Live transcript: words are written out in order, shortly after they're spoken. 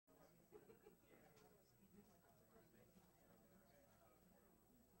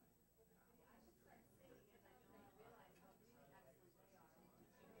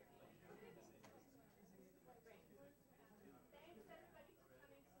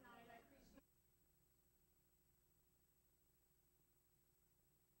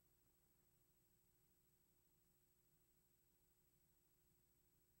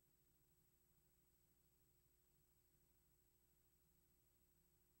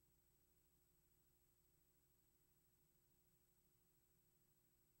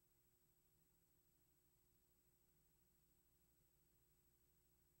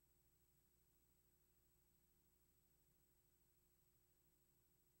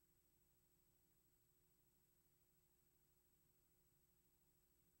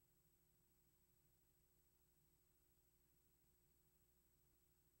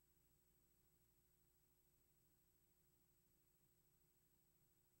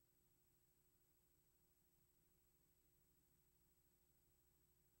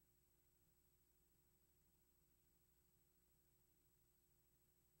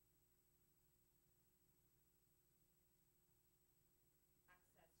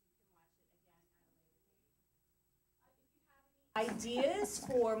ideas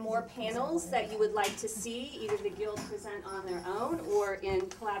for more panels that you would like to see, either the Guild present on their own or in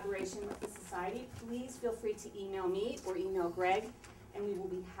collaboration with the Society, please feel free to email me or email Greg, and we will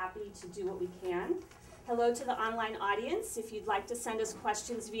be happy to do what we can. Hello to the online audience. If you'd like to send us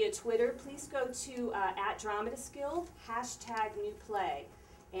questions via Twitter, please go to @Dramatists Guild, #NewPlay.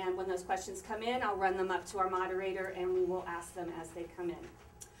 And when those questions come in, I'll run them up to our moderator and we will ask them as they come in.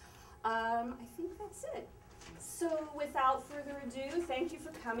 I think that's it. So without further ado, thank you for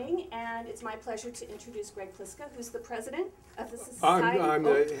coming, and it's my pleasure to introduce Greg Pliska, who's the president of the Society. I'm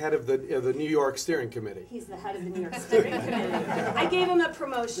the head of the New York Steering Committee. He's the head of the New York Steering Committee. I gave him a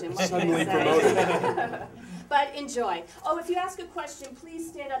promotion. Suddenly promoted. But enjoy. Oh, if you ask a question, please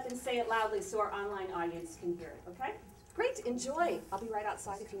stand up and say it loudly so our online audience can hear it, okay? Great, enjoy. I'll be right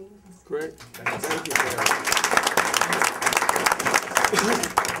outside if you need me. Great. Thank you, Terry.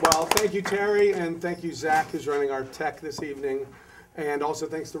 Well, thank you, Terry, and thank you, Zach, who's running our tech this evening. And also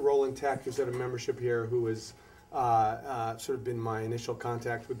thanks to Roland Tech, who's at a membership here, who has sort of been my initial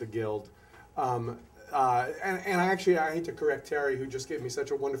contact with the Guild. And I hate to correct Terry, who just gave me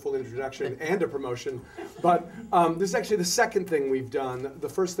such a wonderful introduction and a promotion, but this is actually the second thing we've done. The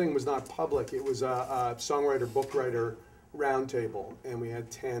first thing was not public. It was a songwriter, book-writer roundtable, and we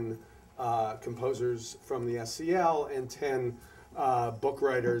had 10 composers from the SCL and 10 book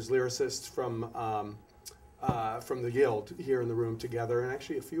writers, lyricists from the Guild here in the room together, and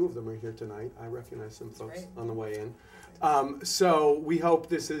actually a few of them are here tonight. I recognize some folks on the way in. So we hope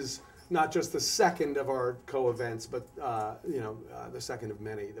this is not just the second of our co-events, but the second of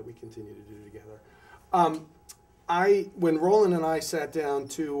many that we continue to do together. When Roland and I sat down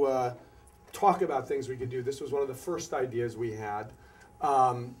to talk about things we could do, this was one of the first ideas we had.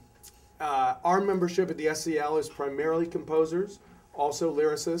 Our membership at the SCL is primarily composers, also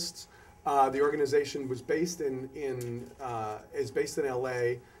lyricists. The organization was based is based in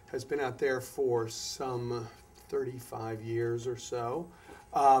LA, has been out there for some 35 years or so,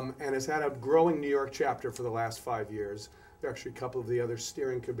 and has had a growing New York chapter for the last 5 years. There are actually a couple of the other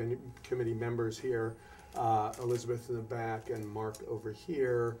steering committee members here, Elizabeth in the back and Mark over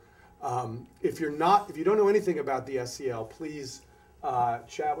here. If you don't know anything about the SCL, please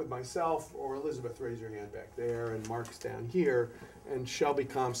chat with myself or Elizabeth. Raise your hand back there, and Mark's down here, and Shelby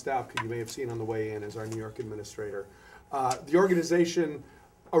Comstock, who you may have seen on the way in, as our New York administrator. The organization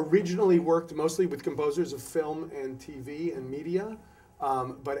originally worked mostly with composers of film and TV and media,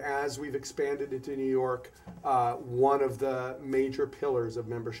 but as we've expanded into New York, one of the major pillars of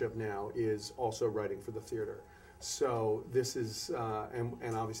membership now is also writing for the theater. So this is,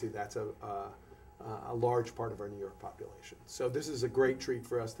 and obviously that's a large part of our New York population. So this is a great treat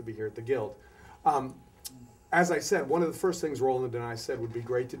for us to be here at the Guild. As I said, one of the first things Roland and I said would be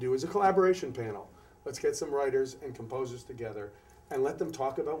great to do is a collaboration panel. Let's get some writers and composers together and let them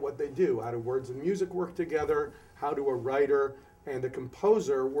talk about what they do. How do words and music work together? How do a writer and a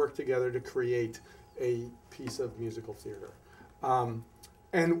composer work together to create a piece of musical theater?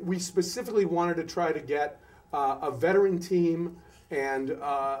 And we specifically wanted to try to get a veteran team and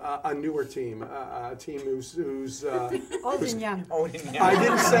a newer team, a team who's old and young. Old and young. I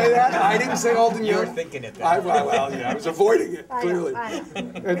didn't say that. I didn't say old and young. You were thinking it. I was avoiding it, clearly.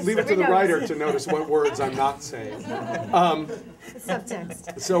 And leave it to the writer to notice what words I'm not saying.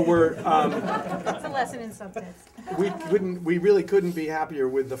 Subtext. So we're. It's a lesson in subtext. We really couldn't be happier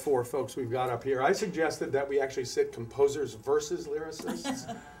with the 4 folks we've got up here. I suggested that we actually sit composers versus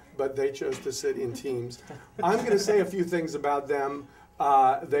lyricists, but they chose to sit in teams. I'm going to say a few things about them.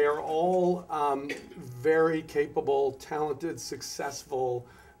 They are all very capable, talented, successful,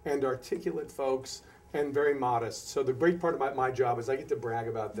 and articulate folks, and very modest. So the great part about my job is I get to brag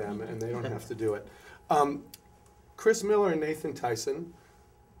about them, and they don't have to do it. Chris Miller and Nathan Tysen,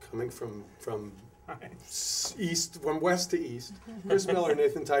 coming from west to east. Chris Miller and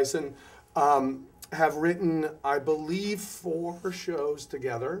Nathan Tysen have written, I believe, 4 shows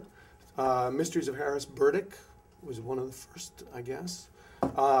together. Mysteries of Harris Burdick was one of the first, I guess.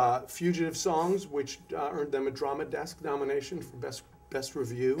 Fugitive Songs, which earned them a Drama Desk nomination for Best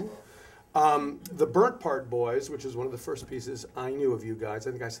Review. The Burnt Part Boys, which is one of the first pieces I knew of you guys.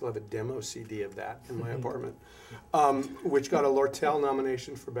 I think I still have a demo CD of that in my apartment, which got a Lortel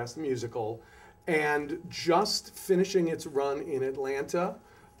nomination for Best Musical. And just finishing its run in Atlanta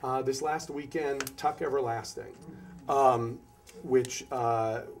this last weekend, Tuck Everlasting, which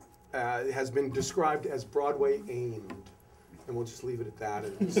has been described as Broadway aimed. And we'll just leave it at that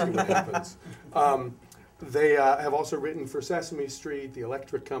and see what happens. They have also written for Sesame Street, The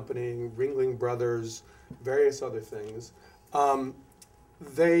Electric Company, Ringling Brothers, various other things. In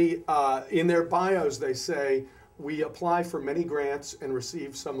their bios, they say, we apply for many grants and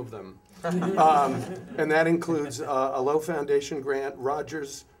receive some of them. And that includes a Low Foundation grant,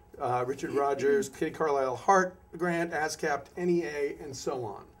 Rodgers, Richard Rodgers, K. Carlisle Hart grant, ASCAP, NEA, and so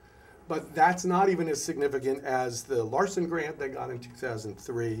on. But that's not even as significant as the Larson grant they got in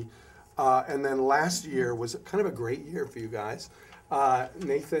 2003. And then last year was kind of a great year for you guys.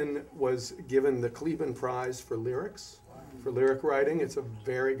 Nathan was given the Kleban Prize for lyrics, for lyric writing. It's a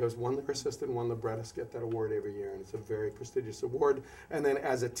very, goes one lyricist and one librettist get that award every year, and it's a very prestigious award. And then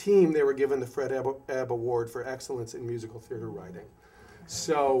as a team, they were given the Fred Ebb Award for excellence in musical theater writing.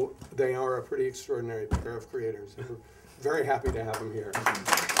 So they are a pretty extraordinary pair of creators, and we're very happy to have them here.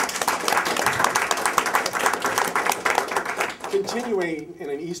 Continuing in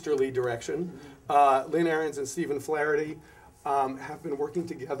an easterly direction, Lynn, Ahrens, and Stephen Flaherty have been working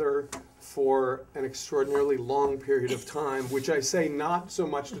together for an extraordinarily long period of time, which I say not so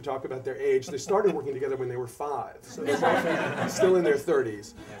much to talk about their age. They started working together when they were 5, so they're still in their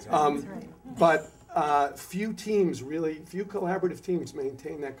 30s. But few teams really, few collaborative teams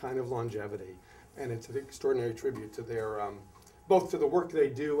maintain that kind of longevity, and it's an extraordinary tribute to their both to the work they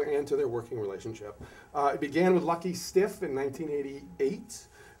do and to their working relationship. It began with Lucky Stiff in 1988,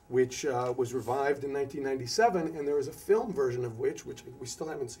 which was revived in 1997, and there was a film version of which we still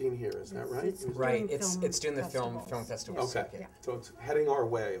haven't seen here. Is that right? Right. It's doing the film festival. Okay. Yeah. So it's heading our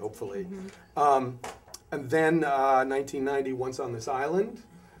way, hopefully. And then 1990, Once on This Island,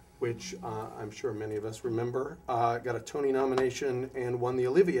 which I'm sure many of us remember, got a Tony nomination and won the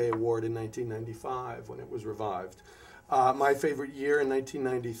Olivier Award in 1995 when it was revived. My favorite year in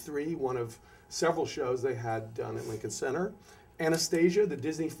 1993, one of several shows they had done at Lincoln Center. Anastasia, the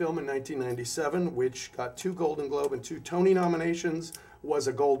Disney film in 1997, which got 2 Golden Globe and 2 Tony nominations, was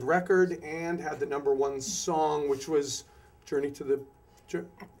a gold record and had the #1 song, which was Journey to the...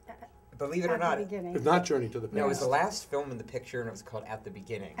 Believe it or not, It's not Journey to the Past. no, it was the last film in the picture, and it was called At the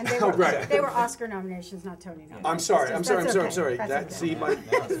Beginning. And they were, right. they were Oscar nominations, not Tony nominations. I'm sorry. That's okay. That's That, okay.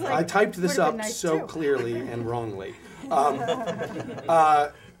 see, I typed this Would've up been nice so too. clearly and wrongly.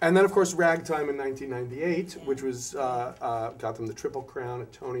 And then, of course, Ragtime in 1998, which was got them the Triple Crown, a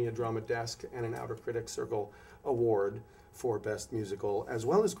Tony, a Drama Desk, and an Outer Critics Circle Award for Best Musical, as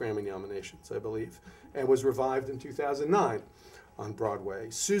well as Grammy nominations, I believe, and was revived in 2009 on Broadway.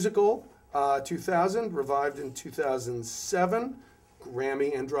 Seussical, 2000, revived in 2007,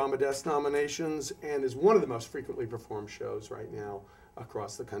 Grammy and Drama Desk nominations, and is one of the most frequently performed shows right now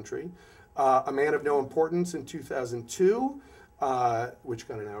across the country. A Man of No Importance in 2002, which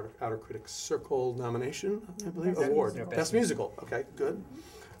got an Outer Critics Circle nomination, I believe, award. Best Musical. Okay, good.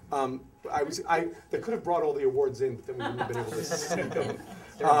 They could have brought all the awards in, but then we wouldn't have been able to see them.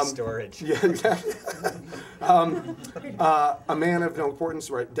 They're in storage. Yeah, exactly. A Man of No Importance,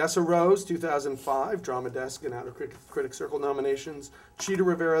 right. Dessa Rose, 2005, Drama Desk and Outer Critics Circle nominations. Cheetah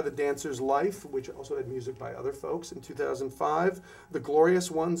Rivera, The Dancer's Life, which also had music by other folks in 2005. The Glorious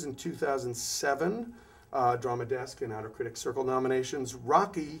Ones in 2007, Drama Desk and Outer Critics Circle nominations.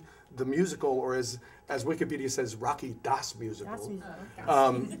 Rocky, the musical, or as Wikipedia says, Rocky Das Musical,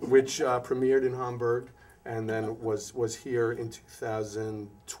 which premiered in Hamburg and then was here in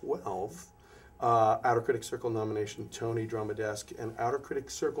 2012. Outer Critics Circle nomination, Tony, Drama Desk, and Outer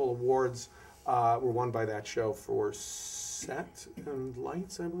Critics Circle awards were won by that show for Set and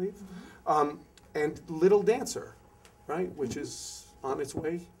Lights, I believe. And Little Dancer, right, which is on its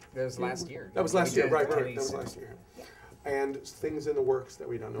way. That was last year. That was last year, right, that Tony's. was last year. And things in the works that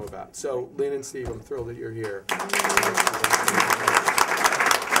we don't know about. So, Lynn and Steve, I'm thrilled that you're here.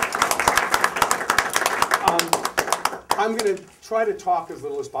 I'm going to try to talk as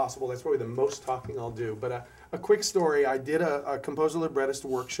little as possible. That's probably the most talking I'll do. But a quick story. I did a composer librettist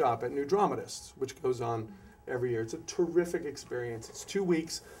workshop at New Dramatists, which goes on every year. It's a terrific experience. It's 2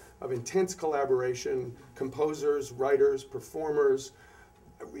 weeks of intense collaboration, composers, writers, performers,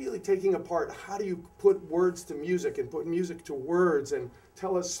 really taking apart how do you put words to music and put music to words and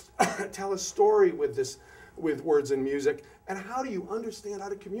tell a story with words and music, and how do you understand how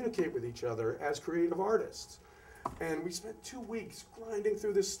to communicate with each other as creative artists. And we spent 2 weeks grinding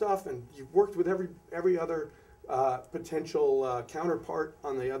through this stuff, and you worked with every other potential counterpart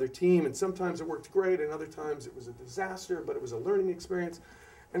on the other team, and sometimes it worked great, and other times it was a disaster, but it was a learning experience.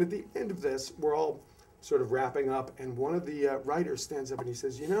 And at the end of this, we're all sort of wrapping up, and one of the writers stands up and he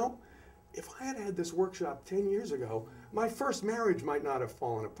says, you know, if I had had this workshop 10 years ago, my first marriage might not have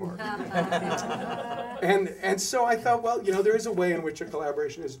fallen apart. and so I thought, well, you know, there is a way in which a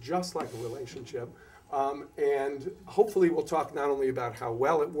collaboration is just like a relationship. And hopefully we'll talk not only about how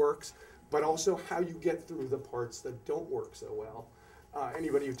well it works, but also how you get through the parts that don't work so well.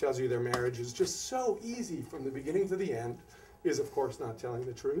 Anybody who tells you their marriage is just so easy from the beginning to the end is, of course, not telling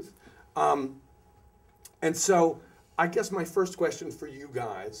the truth. And so I guess my first question for you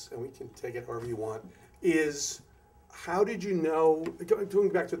guys, and we can take it however you want, is how did you know, going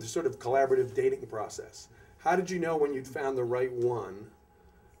back to the sort of collaborative dating process, how did you know when you'd found the right one,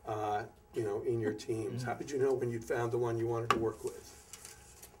 you know, in your teams? How did you know when you'd found the one you wanted to work with?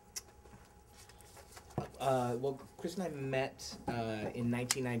 Well, Chris and I met in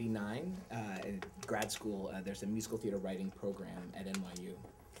 1999 in grad school. There's a musical theater writing program at NYU.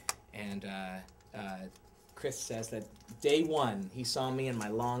 And Chris says that day one, he saw me in my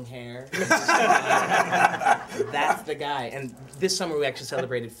long hair. That's the guy. And this summer, we actually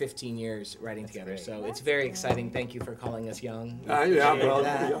celebrated 15 years writing together. So it's very exciting. Thank you for calling us young. Yeah,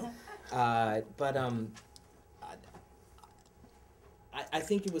 well, But I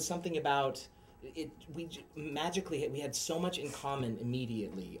think it was something about it. Magically, we had so much in common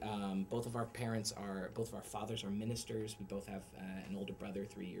immediately. Both of our fathers are ministers. We both have an older brother,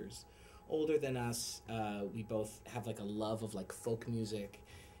 3 years older than us. We both have like a love of like folk music,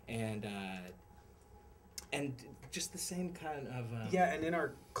 and just the same kind of. Yeah, and in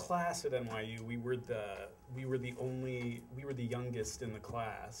our class at NYU, we were the youngest in the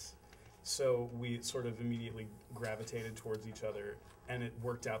class, so we sort of immediately gravitated towards each other, and it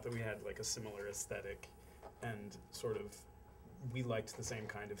worked out that we had like a similar aesthetic, and sort of we liked the same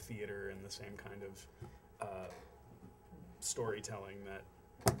kind of theater and the same kind of storytelling that.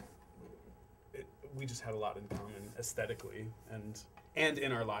 We just had a lot in common aesthetically and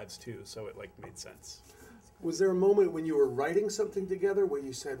in our lives too, so it like made sense. Was there a moment when you were writing something together where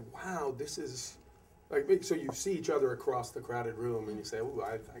you said, wow, this is, like, so you see each other across the crowded room and you say, oh,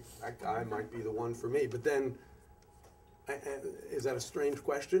 that guy might be the one for me, but then, is that a strange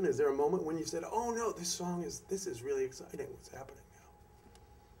question? Is there a moment when you said, oh no, this is really exciting, what's happening now?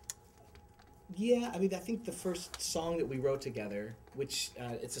 Yeah, I mean, I think the first song that we wrote together, which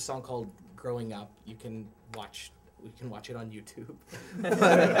it's a song called "Growing Up." We can watch it on YouTube.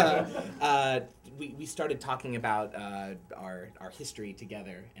 But, we started talking about our history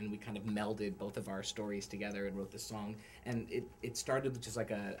together, and we kind of melded both of our stories together and wrote this song. And it started with just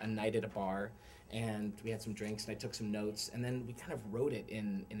like a night at a bar, and we had some drinks, and I took some notes, and then we kind of wrote it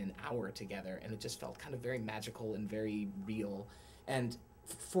in an hour together, and it just felt kind of very magical and very real. And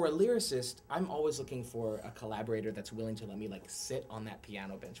for a lyricist, I'm always looking for a collaborator that's willing to let me like sit on that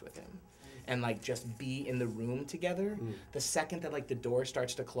piano bench with him and like just be in the room together. The second that like the door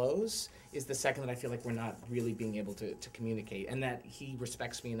starts to close is the second that I feel like we're not really being able to communicate, and that he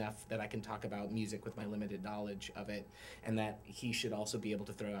respects me enough that I can talk about music with my limited knowledge of it, and that he should also be able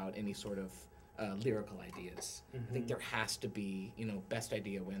to throw out any sort of lyrical ideas. I think there has to be, best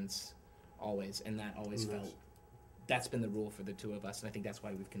idea wins always, and that always felt. That's been the rule for the two of us, and I think that's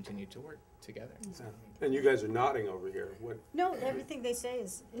why we've continued to work together. Yeah. And you guys are nodding over here. What? No, everything they say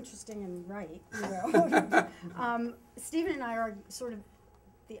is interesting and right. Stephen and I are sort of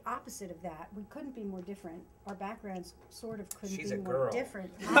the opposite of that. We couldn't be more different. Our backgrounds sort of couldn't be more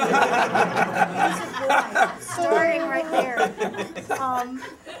different. He's a boy, starting right there.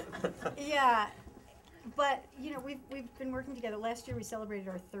 Yeah. But we've been working together. Last year we celebrated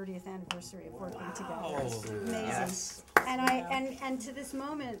our 30th anniversary of working together. It's amazing. Yes. And to this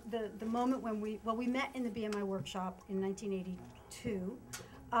moment, the moment when we met in the BMI workshop in 1982.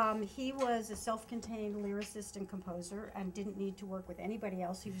 He was a self-contained lyricist and composer and didn't need to work with anybody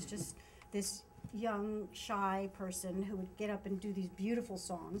else. He was just this young, shy person who would get up and do these beautiful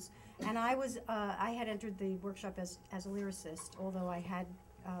songs. And I had entered the workshop as a lyricist, although I had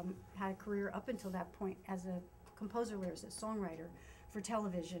had a career up until that point as a composer, lyricist, songwriter for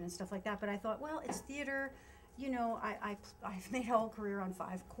television and stuff like that. But I thought, well, it's theater. I've made a whole career on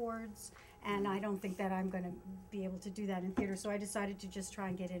 5 chords, and I don't think that I'm going to be able to do that in theater. So I decided to just try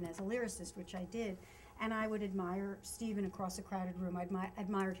and get in as a lyricist, which I did. And I would admire Stephen across a crowded room. I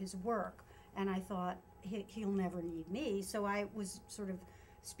admired his work, and I thought he'll never need me. So I was sort of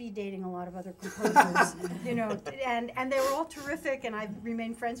speed dating a lot of other composers, and they were all terrific, and I've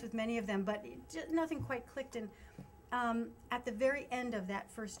remained friends with many of them, but nothing quite clicked. And at the very end of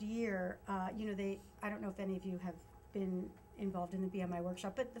that first year, I don't know if any of you have been involved in the BMI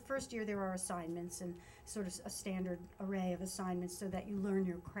workshop, but the first year there are assignments and sort of a standard array of assignments so that you learn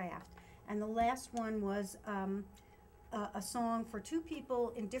your craft. And the last one was a song for 2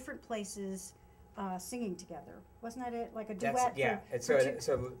 people in different places singing together. Wasn't that it? Like a duet?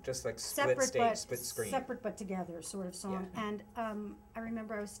 So just like split stage, split screen. Separate but together sort of song. Yeah. And I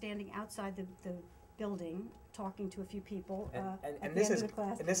remember I was standing outside the building talking to a few people And, at and the this end is of the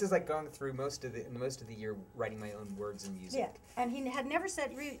class. and this is like going through most of the year writing my own words and music. Yeah, and he had never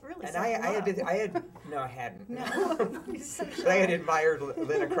said really And said I hello. no, I hadn't. No, he's so But I had shy. admired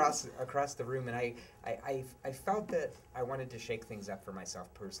Lynn across the room, and I felt that I wanted to shake things up for myself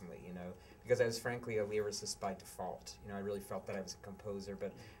personally, you know, because I was frankly a lyricist by default. You know, I really felt that I was a composer,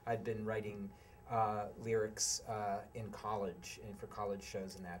 but I'd been writing lyrics in college and for college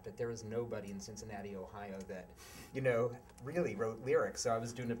shows and that, but there was nobody in Cincinnati, Ohio that, you know, really wrote lyrics, so I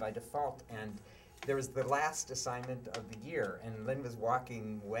was doing it by default. And there was the last assignment of the year, and Lynn was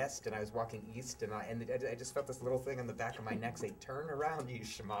walking west, and I was walking east, and I just felt this little thing on the back of my neck say, "Turn around, you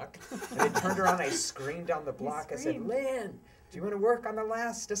schmuck." And I turned around, and I screamed down the block. I said, "Lynn, do you want to work on the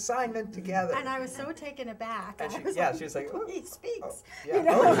last assignment together?" And I was so taken aback. And I she- was yeah, like, she was like, "Oh, he speaks. oh, yeah, You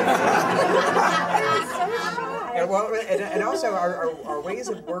know? oh, yeah." I was so shy. And, well, and also our ways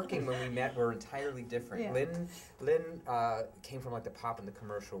of working when we met were entirely different. Yeah. Lynn came from like the pop and the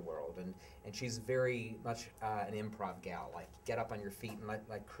commercial world, and she's very much an improv gal. Like get up on your feet and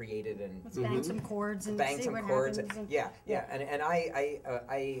like create it and Let's bang some chords and bang see some what chords. happens. And, Yeah. And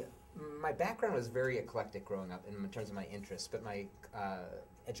I my background was very eclectic growing up in terms of my interests, but my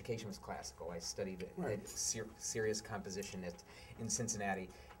education was classical. I studied serious composition in Cincinnati,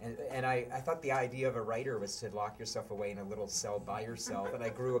 and I thought the idea of a writer was to lock yourself away in a little cell by yourself. And I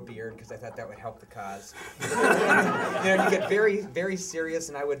grew a beard because I thought that would help the cause. You know, you get very, very serious,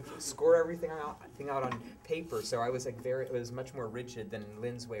 and I would score everything out on paper. So I was like it was much more rigid than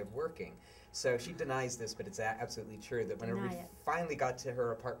Lynn's way of working. So she denies this, but it's absolutely true that whenever we finally got to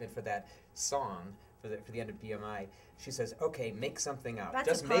her apartment for that song, for the end of BMI, she says, "Okay, make something up. That's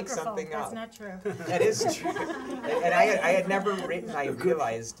Just make apocryphal. something That's up." not true. That is true. And I had never written, I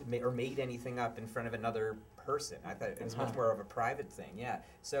realized, or made anything up in front of another person. I thought it was much more of a private thing, yeah.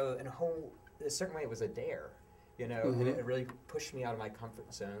 So in a certain way, it was a dare, you know, and it really pushed me out of my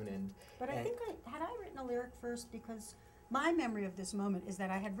comfort zone. But I think had I written a lyric first, because my memory of this moment is that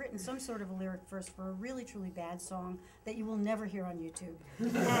I had written some sort of a lyric first for a really, truly bad song that you will never hear on YouTube.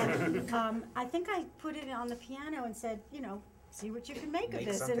 And I think I put it on the piano and said, you know, see what you can make of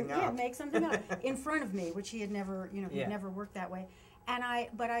this. Something And up. make something up in front of me, which he had never, you know, he'd never worked that way. And I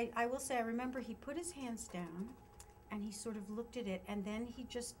will say, I remember he put his hands down and he sort of looked at it, and then he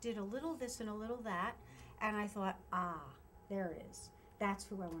just did a little this and a little that, and I thought, there it is. That's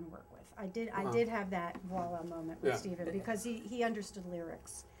who I want to work with. I did have that voila moment with Stephen, because he understood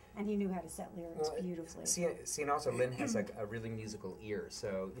lyrics and he knew how to set lyrics beautifully. See, and also Lynn has like a really musical ear.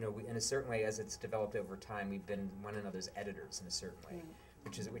 So you know, in a certain way, as it's developed over time, we've been one another's editors in a certain way,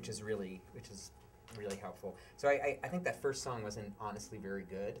 which is really helpful. So I think that first song wasn't honestly very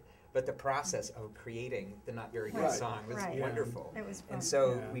good, but the process of creating the not very good song was wonderful. It was fun. And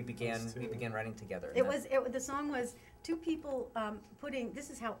so we began writing together. The song was two people putting, this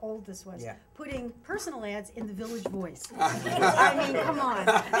is how old this was, putting personal ads in the Village Voice. I mean, come on.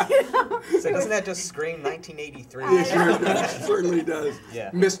 So doesn't that just scream 1983? It certainly does. Yeah.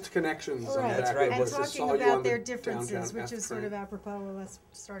 Missed connections on the Right. back. And Was talking saw you about on the their differences, downtown which is sort F of apropos of us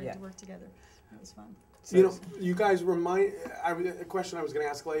starting to work together. It was fun. You know, you guys remind, a question I was going to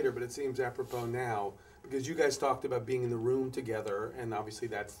ask later, but it seems apropos now, because you guys talked about being in the room together, and obviously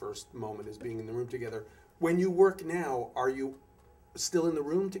that first moment is being in the room together. When you work now, are you still in the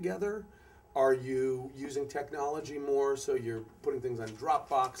room together? Are you using technology more, so you're putting things on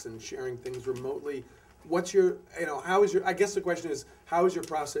Dropbox and sharing things remotely? What's your, you know, I guess the question is, how has your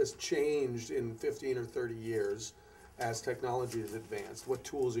process changed in 15 or 30 years? As technology has advanced, what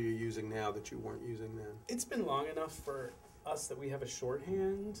tools are you using now that you weren't using then? It's been long enough for us that we have a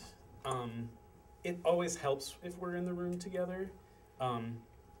shorthand. It always helps if we're in the room together.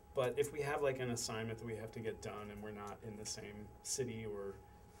 But if we have like an assignment that we have to get done and we're not in the same city or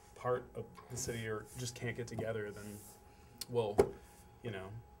part of the city or just can't get together, then we'll, you know,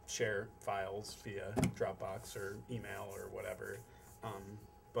 share files via Dropbox or email or whatever.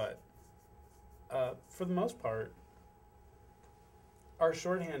 But for the most part, our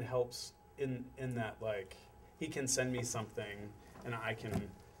shorthand helps in that, like, he can send me something and I can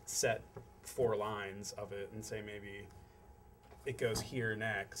set 4 lines of it and say maybe it goes here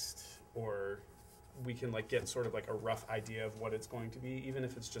next, or we can like get sort of like a rough idea of what it's going to be, even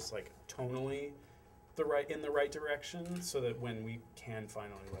if it's just like tonally in the right direction, so that when we can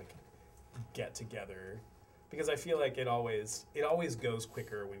finally like get together, because I feel like it always goes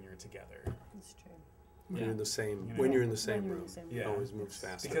quicker when you're together. That's true. When you're in the same, You know, when you're in the same when you're in room, the same it room. always moves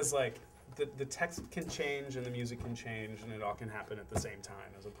faster. Because like the text can change and the music can change and it all can happen at the same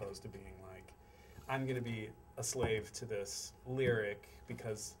time, as opposed to being like, I'm gonna be a slave to this lyric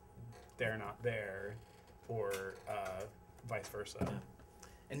because they're not there, or vice versa. Yeah.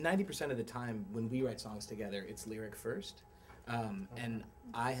 And 90% of the time when we write songs together, it's lyric first. And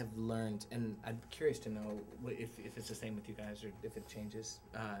I have learned, and I'm curious to know if it's the same with you guys or if it changes,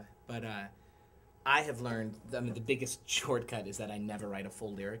 but I have learned, the biggest shortcut is that I never write a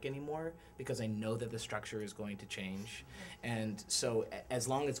full lyric anymore because I know that the structure is going to change. And so as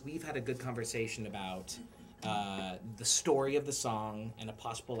long as we've had a good conversation about the story of the song and a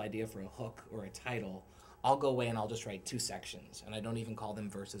possible idea for a hook or a title, I'll go away and I'll just write 2 sections. And I don't even call them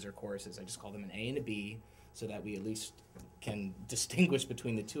verses or choruses. I just call them an A and a B so that we at least can distinguish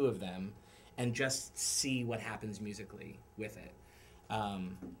between the 2 of them and just see what happens musically with it.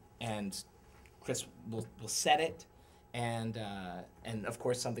 And Chris will set it, and of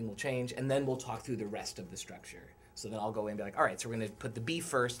course something will change, and then we'll talk through the rest of the structure. So then I'll go in and be like, all right, so we're going to put the B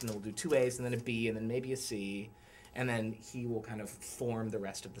first, and then we'll do 2 A's, and then a B, and then maybe a C, and then he will kind of form the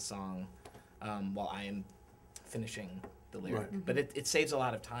rest of the song while I am finishing the lyric. Right. Mm-hmm. But it saves a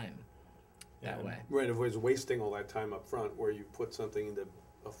lot of time that way. Right, if it was wasting all that time up front where you put something into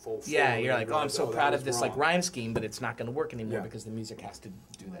a full form. Yeah, you're like, oh, I'm so proud of this wrong. like rhyme scheme, but it's not going to work anymore Yeah. because the music has to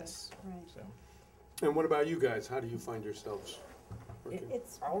do this. Right. So. And what about you guys? How do you find yourselves working?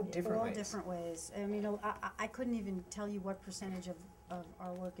 It's All different ways. different ways. I mean, I couldn't even tell you what percentage of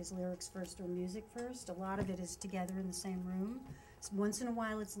our work is lyrics first or music first. A lot of it is together in the same room. Once in a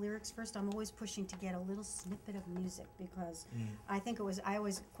while it's lyrics first. I'm always pushing to get a little snippet of music because I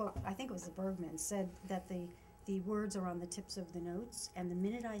always quote, I think it was the Bergman said that the words are on the tips of the notes, and the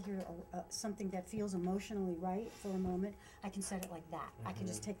minute I hear something that feels emotionally right for a moment, I can set it like that. I can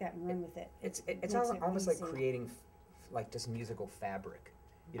just take that and run with it. It's Makes almost like easy. creating like just musical fabric.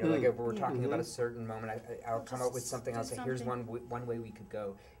 You know, like if we're talking about a certain moment, I'll come up with something. I'll say, here's one way we could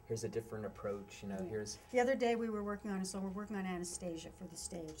go. Here's a different approach. You know, here's. The other day we were working on a song. We're working on Anastasia for the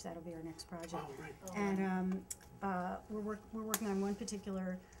stage. That'll be our next project. Oh, right. And we're working on one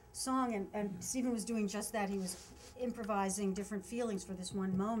particular song, and Stephen was doing just that. He was improvising different feelings for this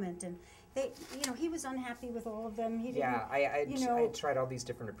one moment, and they, you know, he was unhappy with all of them. He didn't, I tried all these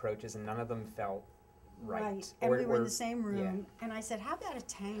different approaches, and none of them felt right. And Or- we were in or- the same room, yeah. and I said, "How about a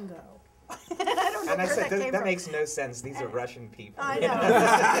tango?" I don't know And I where said, that came that from. makes no sense. These are Russian people. I You know.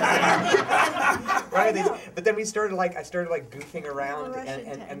 right? I know. But then I started goofing around,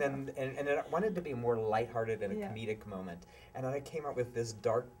 Russian and I wanted to be more lighthearted and a Yeah. comedic moment. And then I came up with this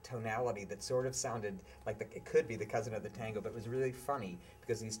dark tonality that sort of sounded like it could be the cousin of the tango, but it was really funny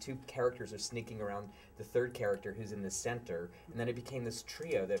because these 2 characters are sneaking around the 3rd character who's in the center, and then it became this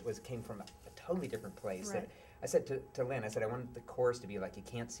trio that came from a totally different place. Right. That I said to Lynn, I said I wanted the chorus to be like you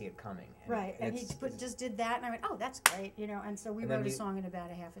can't see it coming. Right, and he just did that, and I went, "Oh, that's great," you know. And so we And then wrote a we- song in about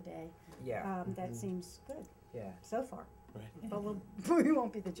a half a day. Yeah. That seems good Yeah. so far. Right. But we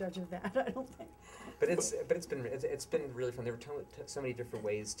won't be the judge of that, I don't think. But it's been really fun. There were so many different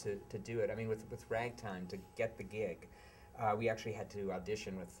ways to do it. I mean, with Ragtime, to get the gig, we actually had to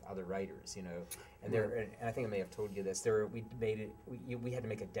audition with other writers, you know. And and I think I may have told you this. We had to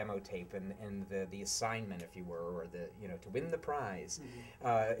make a demo tape, and the assignment, if you were, or to win the prize,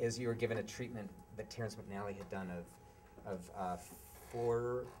 is you were given a treatment that Terrence McNally had done of a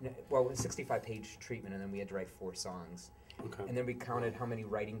 65-page treatment, and then we had to write 4 songs. Okay. And then we counted how many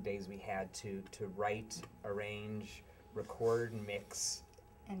writing days we had to write, arrange, record, mix,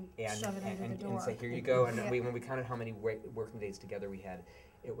 And and shove it under the door. say, here you go. And Yeah. when we counted how many working days together we had,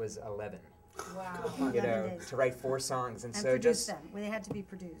 it was 11. Wow. You know, to write 4 songs, and And so produce just. them. Well, they had to be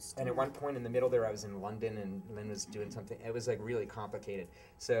produced. And at one point in the middle there, I was in London, and Lynn was doing something. It was like really complicated.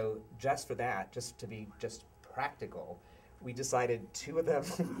 So just for that, just to be just practical, we decided 2 of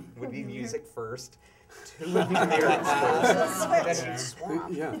them would be music first, 2 would be lyrics first, and then we'd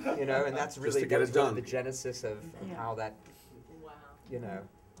swap. Yeah. You know, and that's Just really to get that was it done. the genesis of Yeah. how that, you know.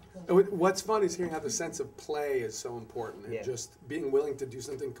 What's fun is hearing how the sense of play is so important, and Yeah. just being willing to do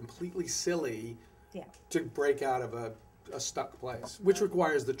something completely silly Yeah. to break out of a stuck place, which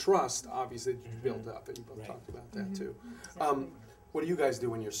requires the trust, obviously, that you've built up, and you both Right. talked about that too. Exactly. What do you guys do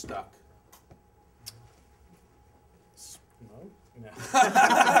when you're stuck? Smoke? No.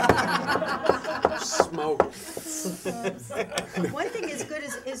 Smoke. One thing is good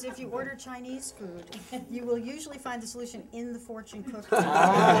is if you order Chinese food, you will usually find the solution in the fortune cookie.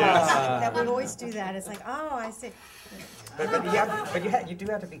 That we always do that. It's like, oh, I see. You do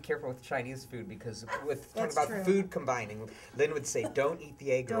have to be careful with Chinese food, because with talking That's about true. food combining, Lynn would say, "Don't eat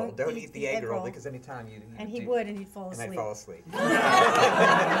the egg roll. Don't eat the egg roll," roll. because anytime you And he do- would, and he'd fall and asleep. I'd fall asleep.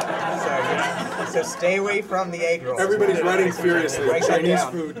 so stay away from the egg roll. Everybody's writing furiously. Write that Chinese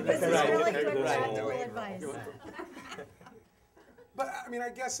down. food. This is Right. really Right. good Right. practical Right. advice. But I mean, I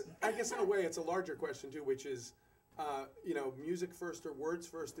guess in a way it's a larger question too, which is, you know, music first or words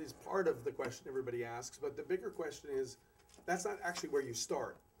first is part of the question everybody asks. But the bigger question is, that's not actually where you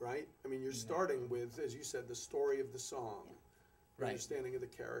start, right? I mean, you're starting with, as you said, the story of the song, Right. understanding of the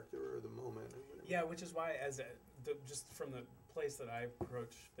character or the moment. Or whatever. Yeah, which is why, just from the place that I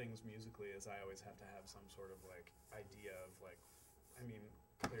approach things musically, is I always have to have some sort of like idea of like, I mean,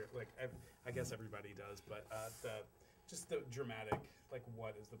 clear, like I guess everybody does, but just the dramatic, like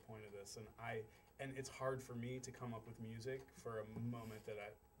what is the point of this? And it's hard for me to come up with music for a moment that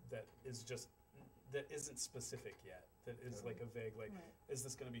isn't specific yet. That is like a vague, like, Right. is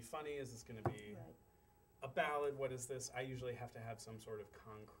this going to be funny? Is this going to be Right. a ballad? What is this? I usually have to have some sort of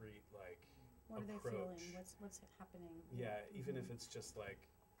concrete, like, What are they approach. feeling? What's happening? Yeah, even if it's just like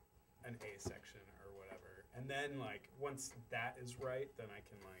an A section or whatever. And then like once that is right, then I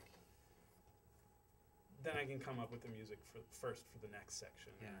can come up with the music for the next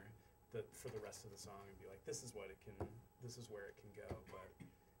section Yeah. or for the rest of the song and be like, this is where it can go. But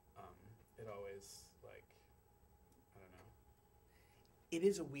it always, like, I don't know. It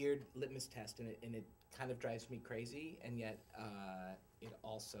is a weird litmus test, and it kind of drives me crazy, and yet it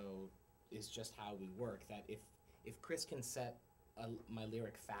also is just how we work. That if Chris can set my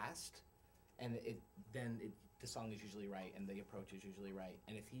lyric fast, and the song is usually right, and the approach is usually right.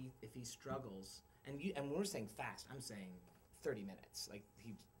 And if he struggles, and when we're saying fast, I'm saying 30 minutes. Like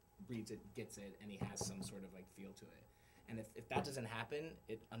he reads it, gets it, and he has some sort of like feel to it. And if that doesn't happen,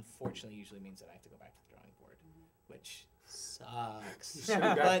 it unfortunately usually means that I have to go back to the drawing board, which sucks. Sitting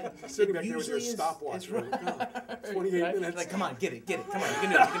But back there with your usually is- stopwatch. it's Right. right. 28 Right? minutes. Like, come on, get it. Come on, you can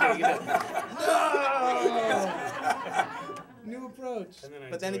do it. No! New approach. And then I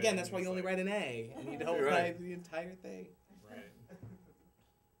But then do it, again, and that's why it's you only like- write an A, and you don't You're right. write the entire thing. Right.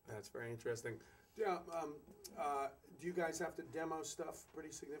 That's very interesting. Yeah, do you guys have to demo stuff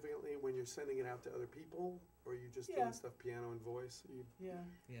pretty significantly when you're sending it out to other people, or are you just Yeah. doing stuff piano and voice? Yeah.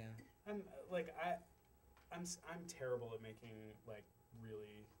 Yeah. I'm terrible at making like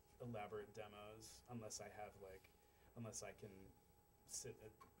really elaborate demos unless I can sit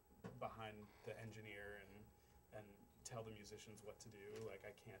behind the engineer and tell the musicians what to do. Like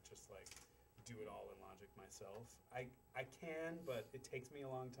I can't just like do it all in Logic myself. I can, but it takes me a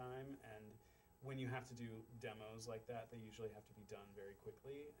long time, and when you have to do demos like that, they usually have to be done very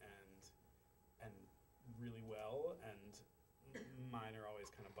quickly and really well, and mine are always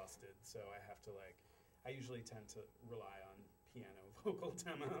kind of busted, so I usually tend to rely on piano vocal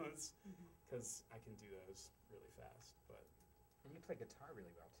demos because I can do those really fast. But And you play guitar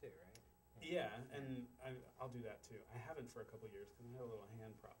really well too, right? yeah, and I'll do that too. I haven't for a couple years because I had a little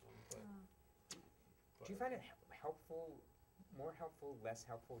hand problem. But Do you find it helpful, more helpful, less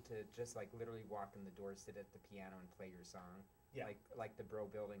helpful to just like literally walk in the door, sit at the piano, and play your song? Yeah. Like the Bro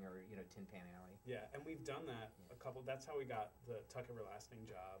Building or Tin Pan Alley. Yeah, and we've done that a couple. That's how we got the Tuck Everlasting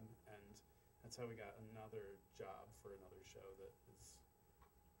job, and that's how we got another job for another show that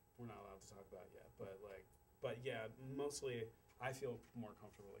we're not allowed to talk about yet. But yeah, mostly I feel more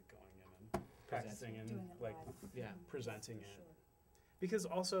comfortable like going in and practicing and Doing it like live. Yeah. presenting For it. sure. Because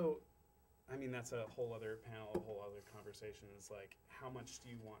also, I mean, that's a whole other panel, a whole other conversation. Is like, how much do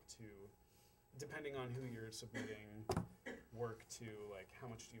you want to, depending on who you're submitting work to, like, how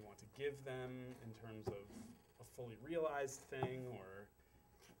much do you want to give them in terms of a fully realized thing, or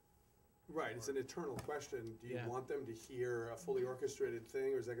Right, it's an eternal question. Do you Yeah. want them to hear a fully orchestrated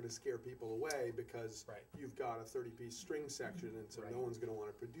thing, or is that going to scare people away because Right. you've got a 30-piece string section, and so Right. no one's going to want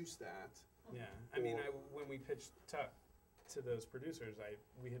to produce that? yeah. I mean, Or- when we pitched Tuck to those producers,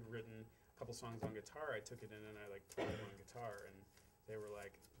 we had written a couple songs on guitar. I took it in and I like played it on guitar, and they were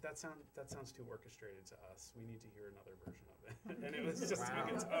like, that sounds too orchestrated to us. We need to hear another version of it. And it was just Wow. on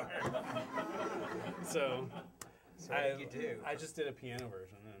guitar. So So what did you do? I just did a piano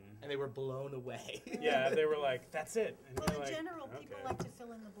version, And they were blown away. yeah, they were like, that's it. And Well, you're in like, general, people okay. like to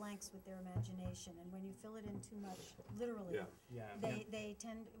fill in the blanks with their imagination, and when you fill it in too much, literally, Yeah. Yeah. they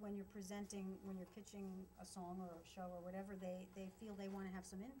tend, when you're pitching a song or a show or whatever, they feel they want to have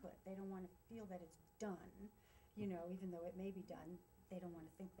some input. They don't want to feel that it's done, even though it may be done. They don't want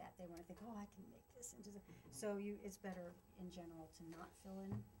to think that. They want to think, oh, I can make this into the. So it's better in general to not fill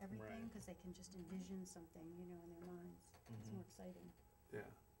in everything Right. because they can just envision something, in their minds. It's more exciting. Yeah,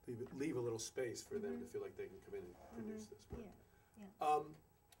 leave a little space for them to feel like they can come in and produce this work. Yeah.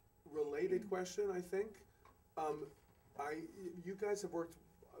 Related question, I think. You guys have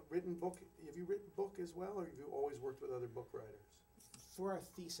written book. Have you written book as well, or have you always worked with other book writers? For our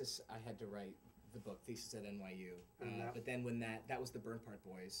thesis, I had to write the book Thesis at NYU. And that- But then when that was the Burn Part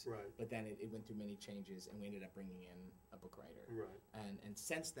Boys. Right. But then it went through many changes, and we ended up bringing in a book writer. Right. And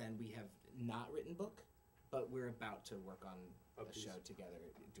since then we have not written book, but we're about to work on A a piece. show together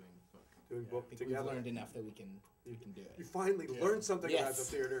doing book. Doing Yeah. book I think together. we've learned enough that we can do You it. finally learned something about the Yes.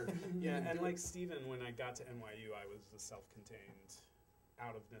 theater. Yeah, and like Steven, when I got to NYU, I was a self-contained,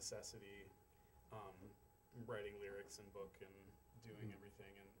 out of necessity, writing lyrics and book and doing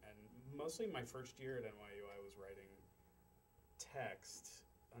everything. And mostly my first year at NYU, I was writing text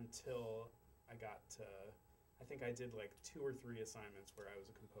until I got to, I think I did like 2 or 3 assignments where I was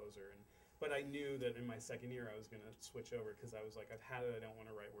a composer. But I knew that in my second year I was going to switch over because I was like, I've had it, I don't want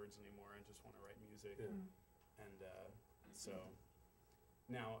to write words anymore, I just want to write music. Yeah. And so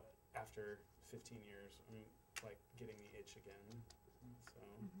now, after 15 years, I'm like getting the itch again. So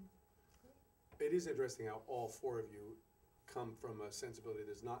It is interesting how all 4 of you come from a sensibility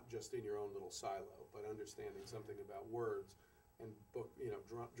that's not just in your own little silo, but understanding something about words and book,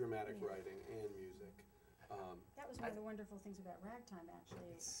 dramatic Yeah. writing and music. That was one of the wonderful things about Ragtime, actually.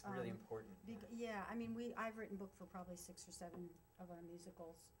 It's really important. Yeah, I mean, I've written book for probably 6 or 7 of our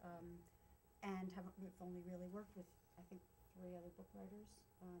musicals, and we've only really worked with, I think, 3 other book writers.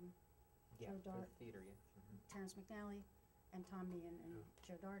 Yeah, Joe for Dart, theater, yeah. Terrence McNally, and Tom Meehan, and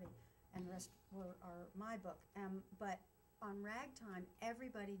Joe Darty, and the rest are my book. But on Ragtime,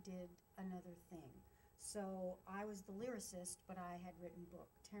 everybody did another thing. So I was the lyricist, but I had written book.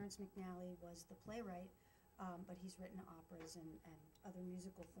 Terrence McNally was the playwright, but he's written operas and other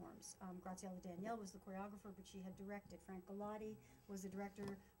musical forms. Graziella Danielle was the choreographer, but she had directed. Frank Galati was the director,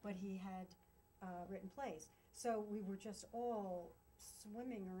 but he had written plays. So we were just all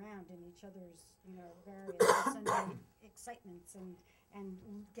swimming around in each other's, various Sunday excitements and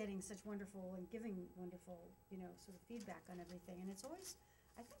getting such wonderful and giving wonderful, sort of feedback on everything. And it's always,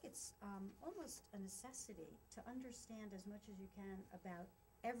 I think it's almost a necessity to understand as much as you can about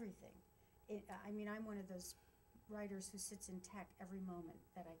everything. I'm one of those writers who sits in tech every moment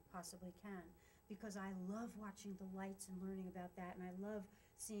that I possibly can, because I love watching the lights and learning about that, and I love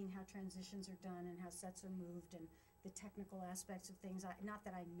seeing how transitions are done and how sets are moved and the technical aspects of things. Not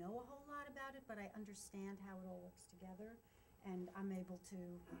that I know a whole lot about it, but I understand how it all works together, and I'm able to,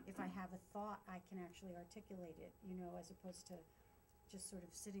 if I have a thought, I can actually articulate it, as opposed to just sort of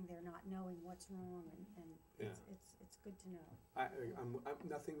sitting there not knowing what's wrong, and Yeah. it's good to know.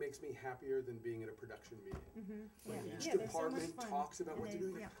 Nothing makes me happier than being at a production meeting. Yeah. When each Yeah, they're so department much fun. talks about And what they're they-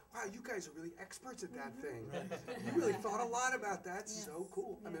 doing. yeah. Wow, you guys are really experts at that thing. You really thought a lot about that. Yes. So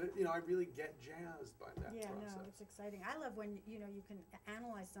cool. Yeah. I mean, I really get jazzed by that Yeah, process. no, it's exciting. I love when, you can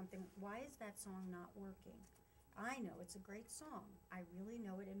analyze something. Why is that song not working? I know it's a great song. I really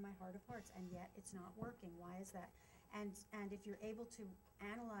know it in my heart of hearts, and yet it's not working. Why is that? And if you're able to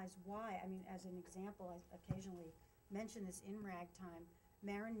analyze why, as an example, I occasionally mention this in Ragtime.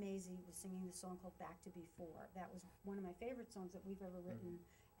 Maren Maisie was singing the song called Back to Before. That was one of my favorite songs that we've ever written,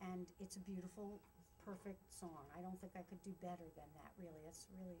 and it's a beautiful, perfect song. I don't think I could do better than that, really. It's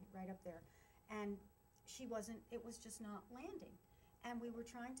really right up there. And it was just not landing. And we were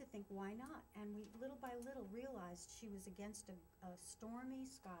trying to think, why not? And we, little by little, realized she was against a stormy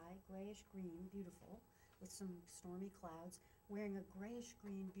sky, grayish-green, beautiful, with some stormy clouds, wearing a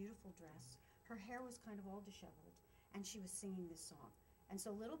grayish-green, beautiful dress. Her hair was kind of all disheveled, and she was singing this song. And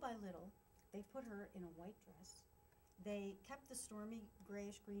so little by little, they put her in a white dress. They kept the stormy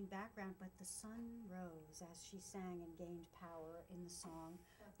grayish-green background, but the sun rose as she sang and gained power in the song.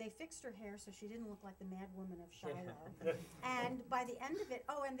 They fixed her hair so she didn't look like the mad woman of Shiloh. And by the end of it,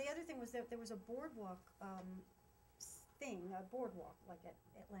 and the other thing was that there was a boardwalk like at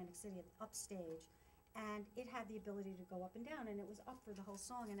Atlantic City, upstage, and it had the ability to go up and down, and it was up for the whole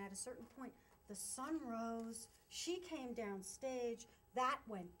song. And at a certain point, the sun rose, she came down stage, that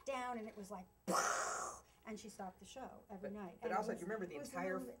went down, and it was like, and she stopped the show every night. But And also, it do you remember it was a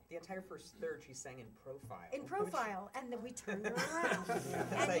little bit- the entire first third she sang in profile? in which- profile, and then we turned her around. It's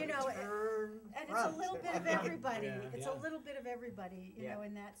And like, you know, turn and it's a front. little bit of everybody. Yeah. It's a little bit of everybody, Yeah.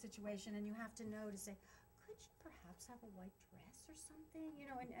 in that situation, and you have to know to say, could you perhaps have a white dress or something,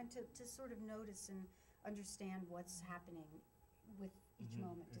 and to sort of notice and understand what's happening with each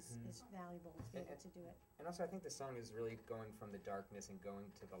moment is valuable to be able to do it. And also, I think the song is really going from the darkness and going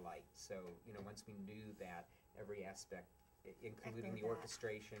to the light. So, once we knew that, every aspect, including Echoed the that.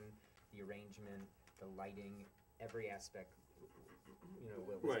 orchestration, the arrangement, the lighting, every aspect,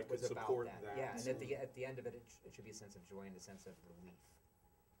 Right, was could about support that. that. Yeah, and at the end of it, it should be a sense of joy and a sense of relief.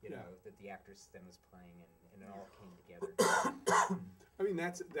 Yeah. That the actress then was playing, and it all came together. I mean,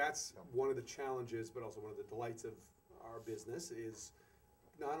 that's one of the challenges, but also one of the delights of our business is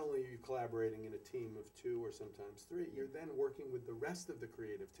not only are you collaborating in a team of 2 or sometimes 3, you're then working with the rest of the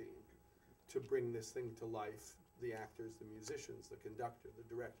creative team to bring this thing to life, the actors, the musicians, the conductor,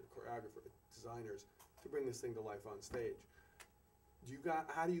 the director, choreographer, designers, to bring this thing to life on stage.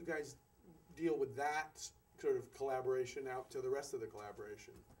 How do you guys deal with that sort of collaboration out to the rest of the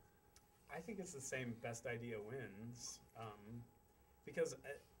collaboration? I think it's the same best idea wins, because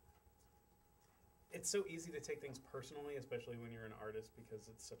it's so easy to take things personally, especially when you're an artist, because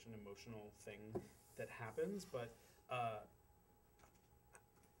it's such an emotional thing that happens. But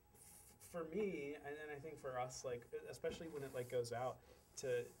for me, and I think for us, like especially when it like goes out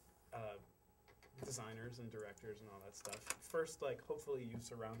to designers and directors and all that stuff. First, like hopefully you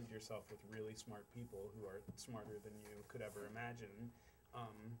surrounded yourself with really smart people who are smarter than you could ever imagine,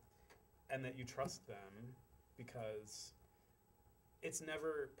 and that you trust them, because it's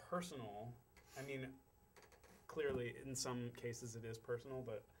never personal. I mean, clearly in some cases it is personal,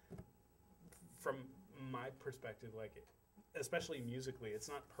 but from my perspective, like especially musically, it's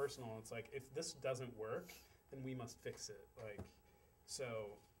not personal. It's like, if this doesn't work, then we must fix it. Like,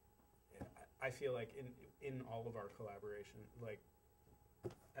 so I feel like in all of our collaboration, like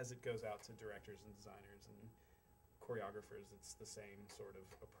as it goes out to directors and designers and choreographers, it's the same sort of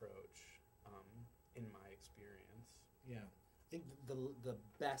approach, in my experience. Yeah. I think the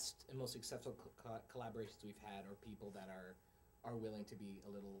best and most successful collaborations we've had are people that are willing to be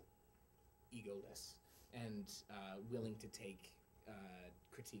a little egoless and willing to take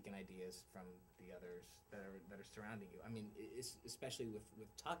critique and ideas from the others that are surrounding you. I mean, especially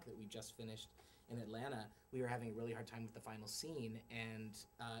with Tuck that we just finished in Atlanta, we were having a really hard time with the final scene, and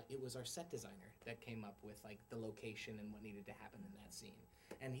it was our set designer that came up with like the location and what needed to happen in that scene.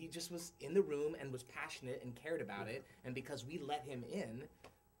 And he just was in the room and was passionate and cared about it, and because we let him in,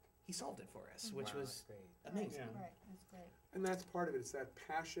 he solved it for us, which was amazing. Yeah. Right, that's great. And that's part of it. It's that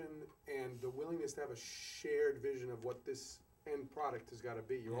passion and the willingness to have a shared vision of what this end product has got to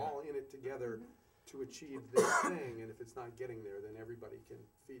be. You're all in it together to achieve this thing, and if it's not getting there, then everybody can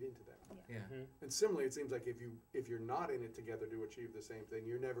feed into that. Yeah. Mm-hmm. And similarly, it seems like if you're not in it together to achieve the same thing,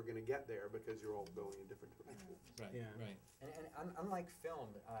 you're never going to get there because you're all going in different directions. Right. Yeah. Right. And unlike film,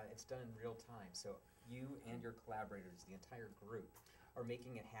 it's done in real time. So you and your collaborators, the entire group, are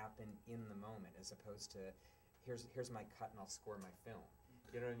making it happen in the moment, as opposed to here's my cut and I'll score my film.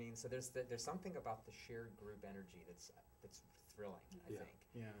 You know what I mean? So there's something about the shared group energy that's thrilling, I think.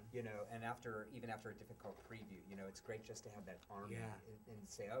 Yeah. You know, and even after a difficult preview, you know, it's great just to have that army and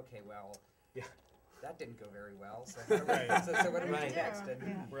say, okay, well, that didn't go very well. So so what do we do next? And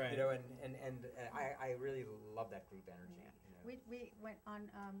Right. you know, and I really love that group energy. Yeah. You know. We went on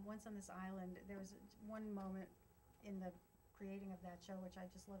once on this island. There was one moment in the creating of that show which I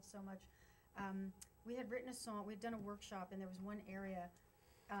just loved so much. We had written a song. We'd done a workshop, and there was one area.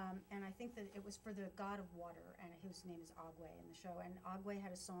 And I think that it was for the god of water, and his name is Agwe in the show. And Agwe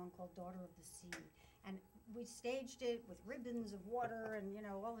had a song called "Daughter of the Sea," and we staged it with ribbons of water and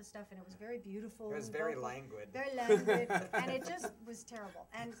all this stuff, and it was very beautiful. It was very languid. Very languid, and it just was terrible.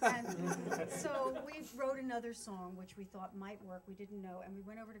 And so we wrote another song which we thought might work. We didn't know, and we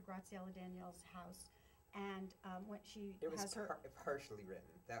went over to Graziella Danielle's house. And when she has her, partially written.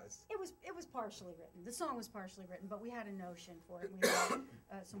 That was. It was partially written. The song was partially written, but we had a notion for it. We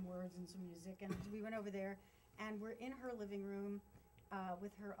had some words and some music, and we went over there, and we're in her living room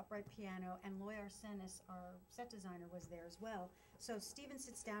with her upright piano, and Loy Arsenis, our set designer, was there as well. So Steven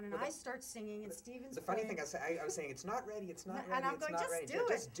sits down, and I start singing, and Steven's The funny playing. thing, I was saying, it's not ready, it's not ready, And I'm it's going, not just ready. do it.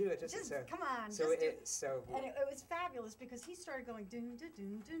 Just do it. Just come on. So just do it, so. And it was fabulous because he started going dun dun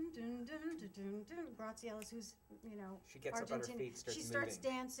dun dun dun dun dun dun dun. Graziella's, who's She gets up on her Argentinian. feet, starts She starts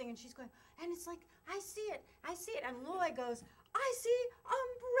moving. dancing, and she's going, and it's like, I see it, and Loy goes, I see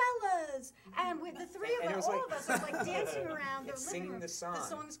umbrellas, and the three of And it us, was all like- of us, are like dancing around the It's living singing room. the song. The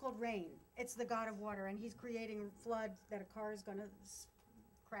song is called Rain. It's the god of water, and he's creating a flood that a car is going to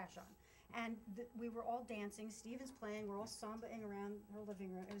crash on. And we were all dancing. Steven's playing. We're all sambaing around her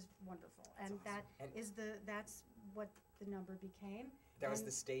living room. It was wonderful, and that's what the number became. That was And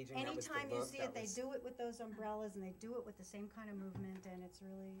the staging, that was the anytime you look, see that it, they was- do it with those umbrellas, and they do it with the same kind of movement, and it's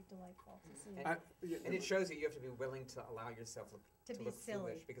really delightful to see. And it shows that you have to be willing to allow yourself To to be look silly.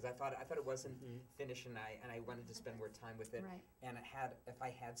 foolish, because I thought it wasn't finished, and I wanted to spend more time with it. Right. And if I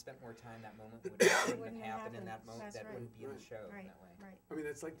had spent more time, that moment wouldn't have Wouldn't happened in happen. that moment. That's That right. wouldn't be in the Right. show Right, that way. right. I mean,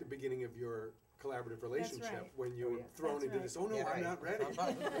 it's like the beginning of your collaborative relationship right. when you're yeah. thrown That's into right. this. Oh no, Yeah, I'm right. not ready. I'm not,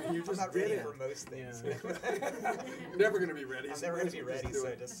 And you I'm just not did ready it. for most things. Yeah. Never going to be ready. I'm so never might going as to be well just ready, do so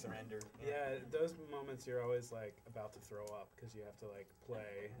it. just surrender. Yeah, those moments you're always like about to throw up because you have to like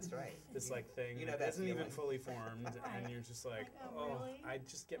play That's right. this like thing You know that that isn't even feeling. fully formed, and you're just like, Oh, really? I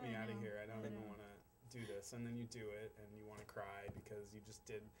just get me I out of know. here. I don't I even know. want to do this. And then you do it, and you want to cry because you just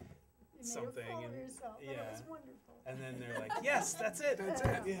did You made something. a fool of And yourself, but it yeah. was wonderful. and then they're like, yes, that's it. That's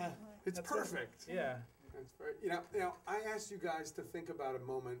it. Yeah. It's That's it. perfect. Yeah. That's very, I asked you guys to think about a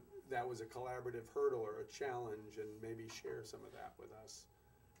moment that was a collaborative hurdle or a challenge and maybe share some of that with us.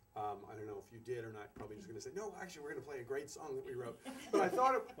 I don't know if you did or not. Probably just going to say, no, actually, we're going to play a great song that we wrote. But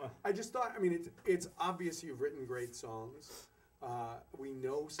I just thought, I mean, it's obvious you've written great songs. We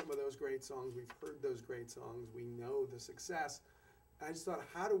know some of those great songs. We've heard those great songs. We know the success. I just thought,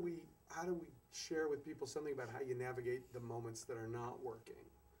 how do we share with people something about how you navigate the moments that are not working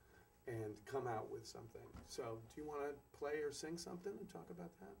and come out with something? So, do you want to play or sing something and talk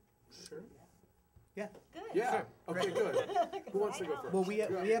about that? Sure. Yeah. Good. Yeah. Okay. Good. Who wants to go first? Well, we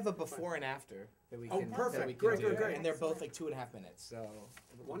Go have a before and after that we Oh, can. perfect. That we can Great, do. great, great. And they're both like 2.5 minutes, so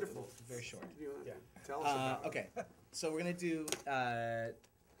Wonderful. very short. You wanna Yeah. Tell us about it. Okay, so we're gonna do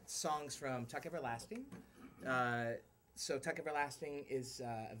songs from Tuck Everlasting. So Tuck Everlasting is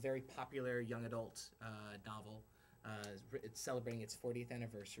a very popular young adult novel. It's celebrating its 40th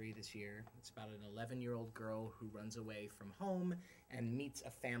anniversary this year. It's about an 11-year-old girl who runs away from home and meets a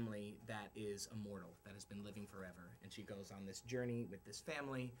family that is immortal, that has been living forever. And she goes on this journey with this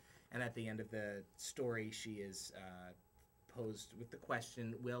family, and at the end of the story, she is posed with the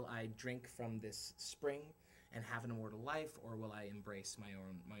question, will I drink from this spring and have an immortal life, or will I embrace my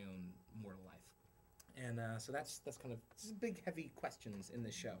own mortal life? And so that's kind of big, heavy questions in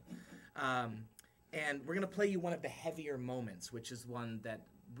this show. And we're gonna play you one of the heavier moments, which is one that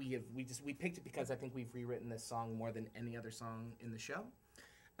we picked it because I think we've rewritten this song more than any other song in the show.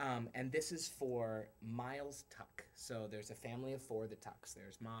 And this is for Miles Tuck. So there's a family of 4, the Tucks.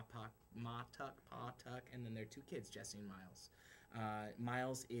 There's Ma Tuck, Pa Tuck, and then their 2 kids, Jesse and Miles.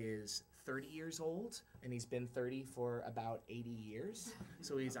 Miles is 30 years old, and he's been 30 for about 80 years,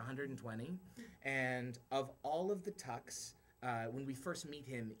 so he's 120. And of all of the Tucks, when we first meet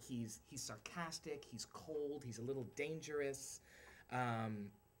him, he's sarcastic, he's cold, he's a little dangerous,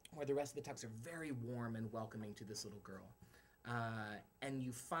 where the rest of the Tucks are very warm and welcoming to this little girl. And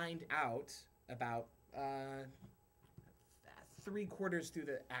you find out about 3/4 through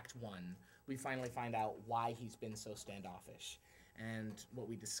the Act 1, we finally find out why he's been so standoffish. And what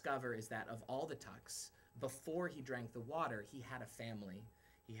we discover is that of all the Tucks, before he drank the water, he had a family.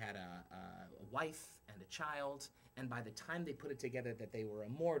 He had a wife and a child, and by the time they put it together that they were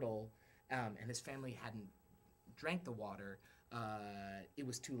immortal, and his family hadn't drank the water, it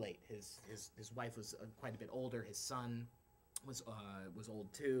was too late. His wife was quite a bit older. His son was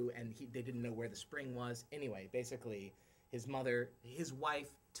old too, and they didn't know where the spring was. Anyway, basically, his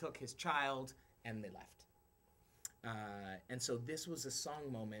wife took his child, and they left. And so this was a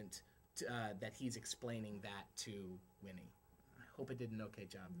song moment that he's explaining that to Winnie. I hope I did an okay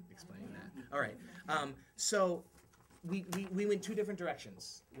job explaining that. All right. So we went 2 different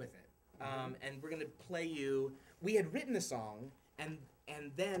directions with it. And we're going to play you. We had written a song, and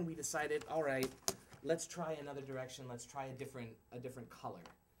then we decided, all right, let's try another direction. Let's try a different color.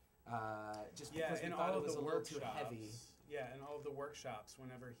 Just because we thought it was a little too heavy. Yeah, in all of the workshops,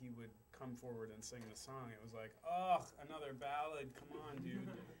 whenever he would come forward and sing the song, it was like, oh, another ballad, come on, dude.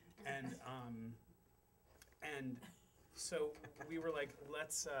 And so we were like,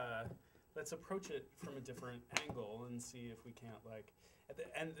 let's approach it from a different angle and see if we can't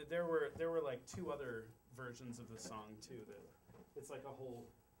and there were like 2 other versions of the song too. That it's like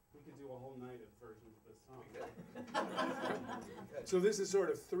we could do a whole night of versions of this song. So this is sort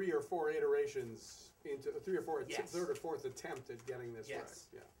of 3 or 4 iterations into 3 or 4 Yes. 3rd or 4th attempt at getting this Yes.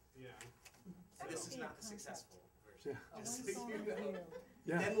 right. Yeah. So this is not the successful version. Yeah. Just One so song you for know. you.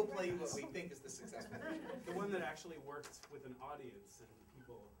 Yeah. Then we'll play you what we think is the successful version. The one that actually worked with an audience and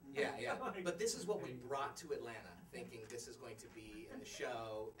people. Yeah. But this is what we brought to Atlanta, thinking this is going to be in the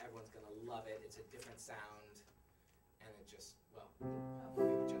show. Everyone's going to love it. It's a different sound. And it just, well, I'll be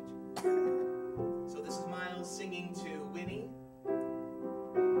the judge. So this is Miles singing to Winnie.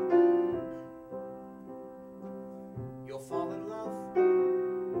 You'll fall in love.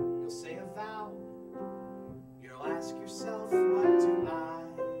 You'll say a vow. You'll ask yourself, what do I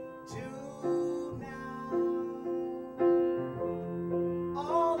do now?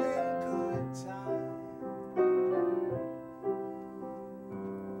 All in good time.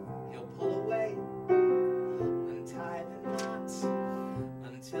 He'll pull away, untie the knot,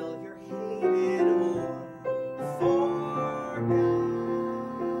 until you're hated or forgotten.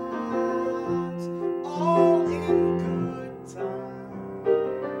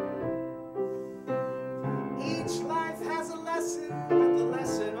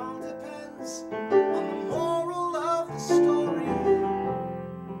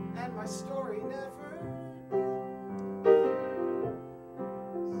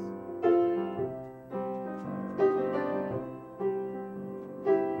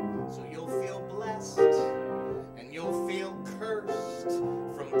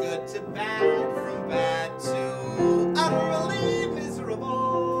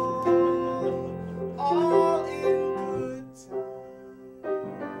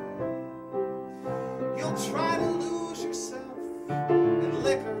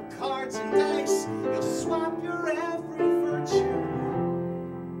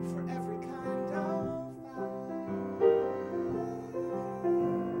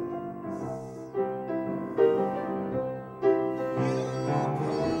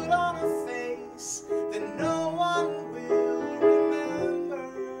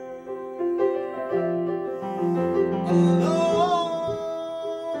 Alone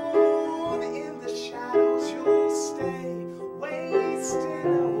in the shadows you'll stay, wasting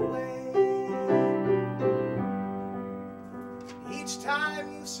away. Each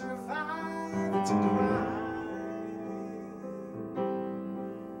time you survive to cry,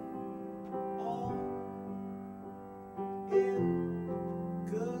 all in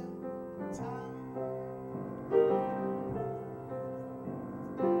good time.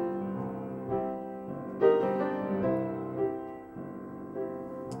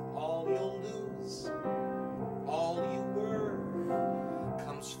 All you'll lose, all you were,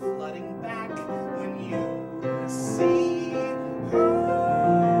 comes flooding back when you see her.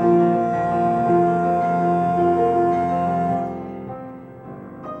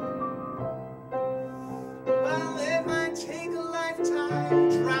 Well, it might take a lifetime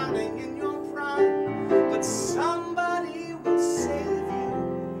drowning in your prime, but somebody will save you,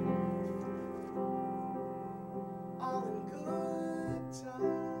 all in good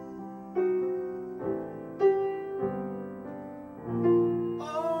time.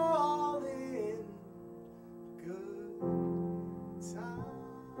 All in good time.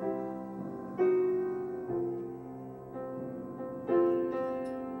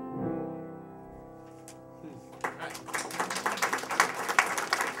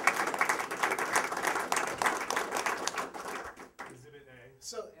 Exhibit A.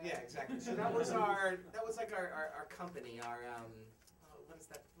 So yeah, exactly. So that was like our company, our what is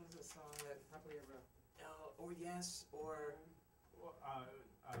that? What is the song that probably ever? Or yes, or Well,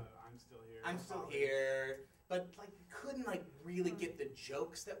 I'm still here. I'm still here. But like we couldn't like really get the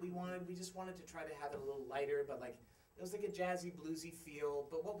jokes that we wanted. We just wanted to try to have it a little lighter, but like it was like a jazzy, bluesy feel.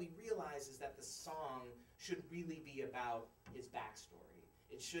 But what we realized is that the song should really be about his backstory.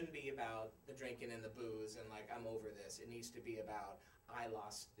 It shouldn't be about the drinking and the booze and like I'm over this. It needs to be about I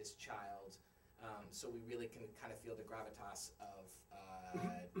lost this child. So we really can kind of feel the gravitas of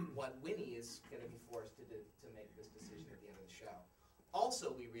what Winnie is going to be forced to do to make this decision at the end of the show.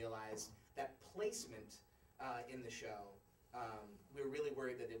 Also, we realized that placement in the show, we were really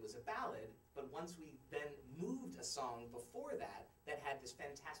worried that it was a ballad, but once we then moved a song before that that had this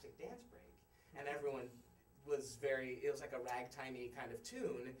fantastic dance break, and everyone was it was like a ragtimey kind of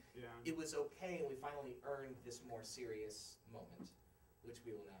tune, Yeah. it was okay, and we finally earned this more serious moment, which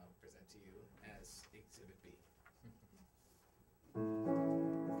we will now present to you as Exhibit B.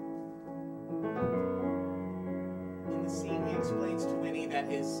 In the scene, he explains to Winnie that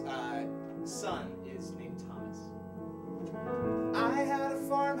his son is named Thomas. I had a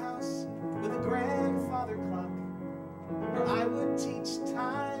farmhouse with a grandfather clock where I would teach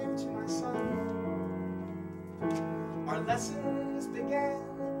time to my son. Our lessons began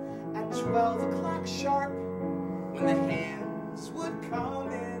at 12 o'clock sharp when the hands would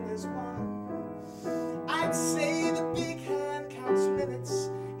come in as one. I'd say the big hand counts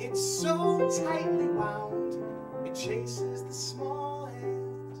minutes, it's so tightly wound, it chases the small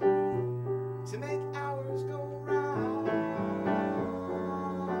hand to make hours go round.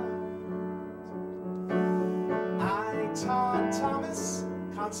 I taught Thomas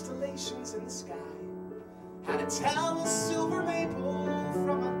constellations in the sky, how to tell a silver maple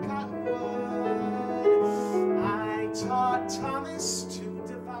from a cottonwood. I taught Thomas to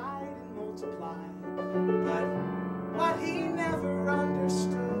divide and multiply, but what he never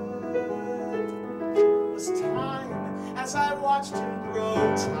understood was time. As I watched him grow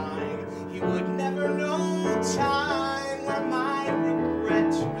time, he would never know time where my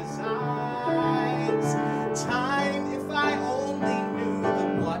regret resides. Time, if I only knew the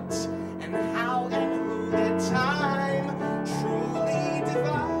what and how and who that time truly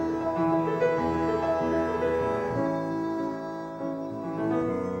divides.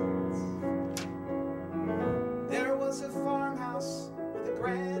 There was a farmhouse with a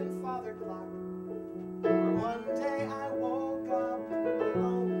grandfather clock, where one day I woke up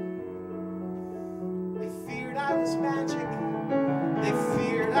alone. They feared I was magic, they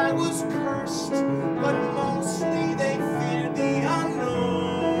feared I was cursed, but mostly they feared the unknown.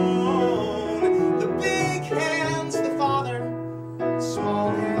 The big hands, the father, the small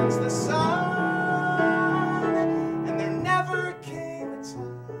hands, the son, and there never came a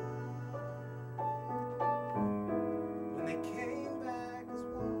time when they came back as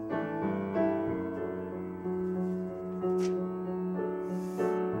one.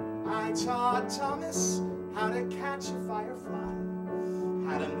 I taught Thomas how to catch a firefly,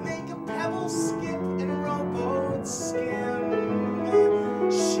 how to make a pebble skip in a rowboat skim.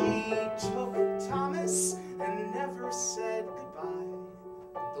 She took Thomas and never said goodbye.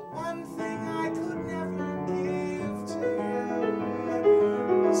 The one thing I could never give to him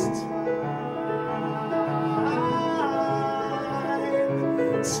was time.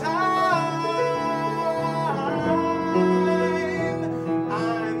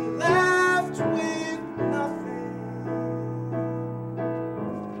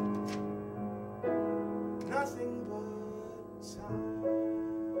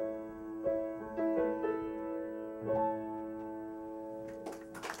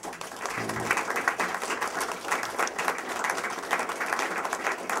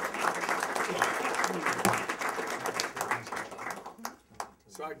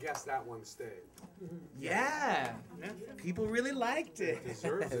 I guess that one stayed. Yeah. People really liked It it.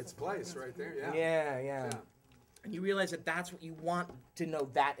 deserves its place right there. Yeah. Yeah. And you realize that that's what you want to know,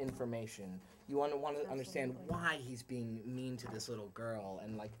 that information. You want to understand why he's being mean to this little girl,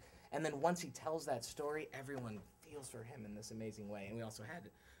 and then once he tells that story, everyone feels for him in this amazing way. And we also had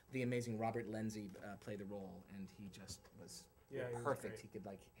the amazing Robert Lindsay play the role, and he just was Yeah, he was perfect. great. He could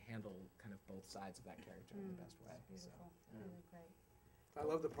handle kind of both sides of that character in the best way. Beautiful, So, really great. I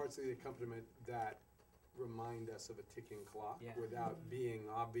love the parts of the accompaniment that remind us of a ticking clock without being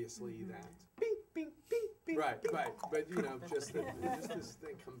obviously that. bing, bing, bing, bing. Right. But just this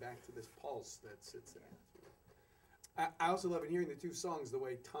they come back to this pulse that sits there. I also love in hearing the two songs the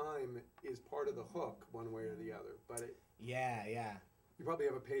way time is part of the hook one way or the other. But Yeah. you probably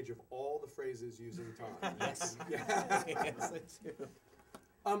have a page of all the phrases using time. Yes. Yeah. Yes, I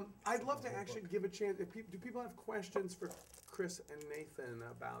do. I'd love to actually give a chance. Do people have questions for Chris and Nathan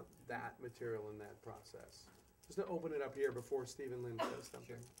about that material and that process? Just to open it up here before Steve and Lynn says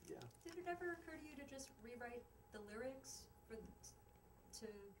something. Yeah. Did it ever occur to you to just rewrite the lyrics to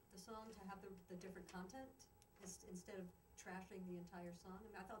the song to have the different content instead of trashing the entire song? I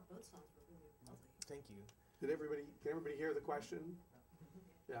mean, I thought both songs were really lovely. Thank you. Did everybody hear the question?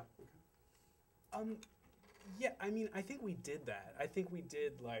 Yeah. Okay. Yeah, I mean, I think we did that. I think we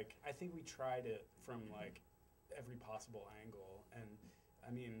tried it from every possible angle, and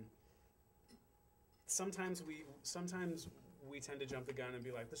I mean, sometimes we tend to jump the gun and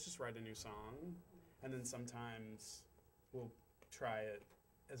be like, let's just write a new song, and then sometimes we'll try it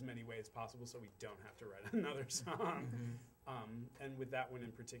as many ways possible so we don't have to write another song. And with that one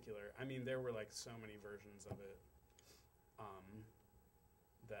in particular, I mean, there were so many versions of it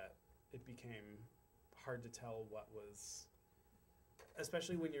that it became hard to tell what was,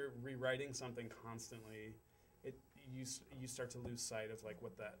 especially when you're rewriting something constantly, you start to lose sight of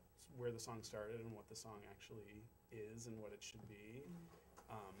where the song started and what the song actually is and what it should be.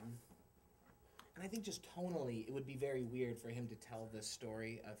 And I think just tonally, it would be very weird for him to tell the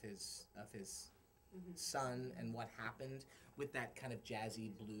story of his son and what happened with that kind of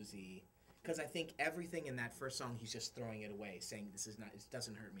jazzy, bluesy. Because I think everything in that first song, he's just throwing it away, saying this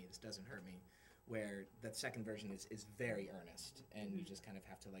doesn't hurt me, this doesn't hurt me. Where that second version is very earnest, and you just kind of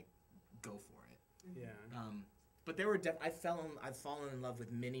have to go for it. Yeah. But there were I've fallen in love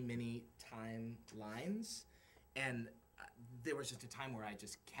with many timelines, and there was just a time where I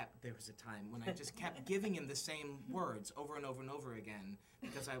just kept giving him the same words over and over and over again,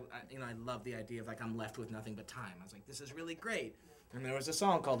 because I love the idea of I'm left with nothing but time. I was like, this is really great. And there was a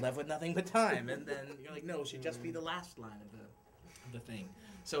song called Left with Nothing But Time, and then you're like, no, it should just be the last line of the thing.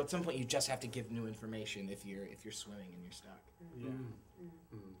 So at some point you just have to give new information if you're swimming and you're stuck. Yeah.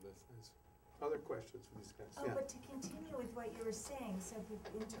 That's nice. Other questions for these guys? Oh, Yeah. but to continue with what you were saying, so with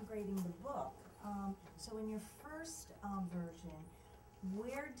integrating the book, so in your first version,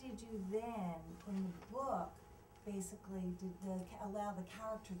 where did you then, in the book, basically allow the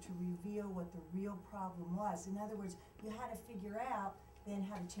character to reveal what the real problem was? In other words, you had to figure out then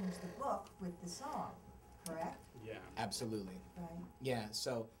how to change the book with the song, correct? Yeah. Absolutely. Right. Yeah,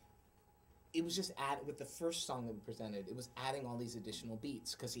 so it was just with the first song that we presented, it was adding all these additional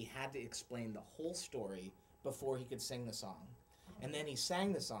beats because he had to explain the whole story before he could sing the song. And then he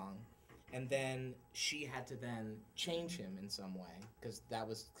sang the song, and then she had to then change him in some way, because that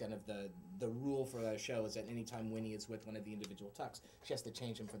was kind of the rule for the show, is that anytime Winnie is with one of the individual tucks, she has to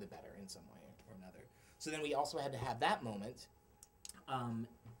change him for the better in some way or another. So then we also had to have that moment,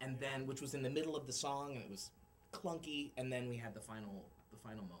 and then, which was in the middle of the song, and it was clunky, and then we had the final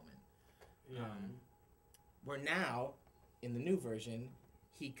moment. Yeah. Where now, in the new version,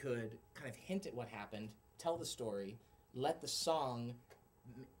 he could kind of hint at what happened, tell the story, let the song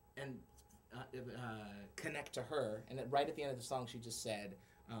and connect to her, and right at the end of the song she just said,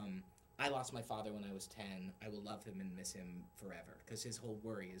 I lost my father when I was 10, I will love him and miss him forever, because his whole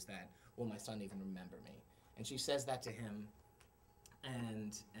worry is that, will my son even remember me? And she says that to him,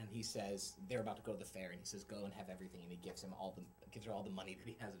 and he says, they're about to go to the fair, and he says, go and have everything, and he gives her all the money that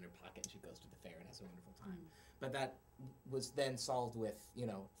he has in her pocket, and she goes to the fair and has a wonderful time. But that was then solved with,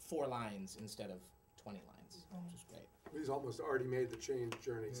 4 lines instead of 20 lines, which is great. He's almost already made the change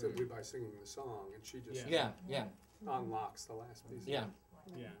journey simply by singing the song, and she just Yeah. unlocks the last piece. Yeah.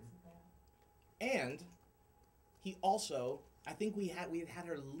 Yeah. And he also, I think we had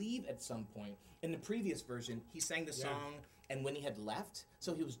her leave at some point. In the previous version, he sang the song, and Winnie had left,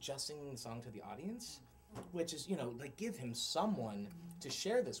 so he was just singing the song to the audience, which is, give him someone to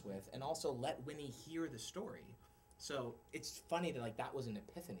share this with, and also let Winnie hear the story. So it's funny that like that was an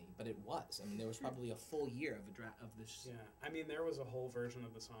epiphany, but it was. I mean, there was probably a full year of of this. Yeah, I mean, there was a whole version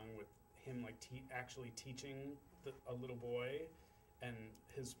of the song with him like actually teaching a little boy, and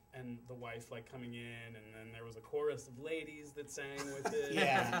the wife like coming in, and then there was a chorus of ladies that sang with it.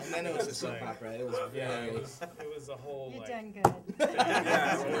 Yeah, and then it was a soap opera. It was very. It was a whole. You've like, done good. You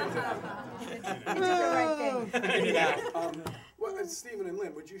did the right thing. Yeah. Well, Stephen and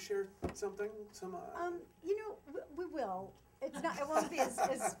Lynn, would you share something? You know, we will. It's not. It won't be as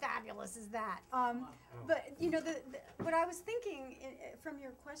fabulous as that. But you know, what I was thinking from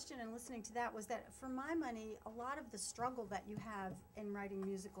your question and listening to that was that, for my money, a lot of the struggle that you have in writing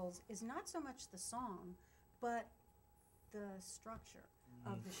musicals is not so much the song, but the structure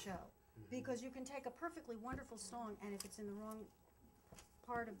of the show. Because you can take a perfectly wonderful song, and if it's in the wrong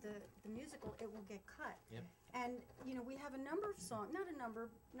part of the musical, it will get cut. Yep. And you know, we have a number of songs,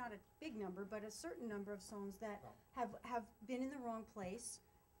 not a big number, but a certain number of songs that have been in the wrong place,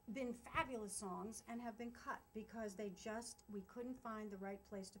 been fabulous songs, and have been cut because we couldn't find the right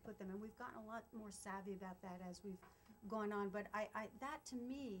place to put them. And we've gotten a lot more savvy about that as we've gone on. But that to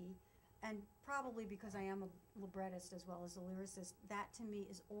me, and probably because I am a librettist as well as a lyricist, that to me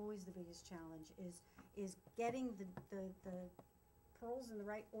is always the biggest challenge, is getting the pearls in the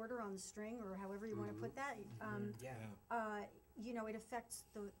right order on the string, or however you want to put that. You know, it affects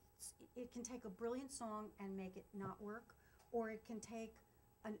it can take a brilliant song and make it not work, or it can take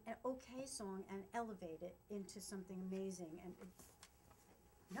an okay song and elevate it into something amazing. And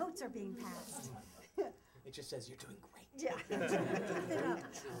notes are being passed. It just says you're doing great. Yeah.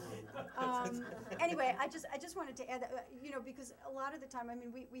 Anyway, I just wanted to add that, you know, because a lot of the time, I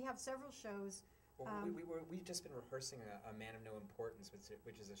mean, we have several shows. Well, we've just been rehearsing a Man of No Importance,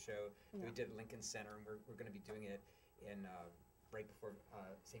 which is a show that we did at Lincoln Center, and we're going to be doing it in right before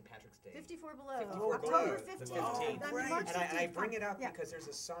St. Patrick's Day. 54 Below. 54 October Below. 15th. And I bring it up because there's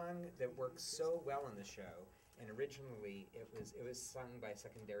a song that works so well in the show, and originally it was sung by a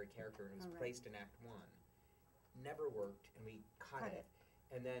secondary character and it was placed in Act 1. Never worked, and we cut it.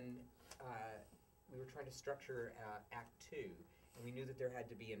 And then we were trying to structure Act 2, and we knew that there had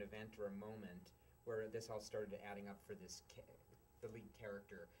to be an event or a moment where this all started adding up for this the lead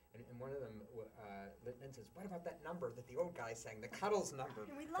character. And one of them, Lynn says, "What about that number that the old guy sang, the Cuddles number?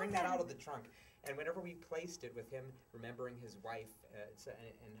 Bring that out of the trunk." And whenever we placed it with him remembering his wife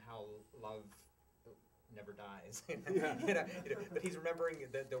and how love never dies, you know, but he's remembering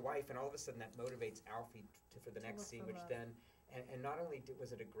the wife, and all of a sudden that motivates Alfie for the next scene, which then, and not only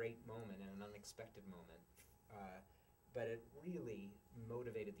was it a great moment and an unexpected moment, but it really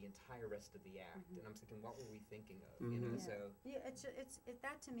motivated the entire rest of the act. And I'm thinking, what were we thinking of? You know, so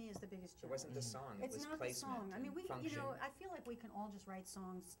that to me is the biggest challenge. It wasn't the song; it was not placement. The song. I mean, function. you know, I feel like we can all just write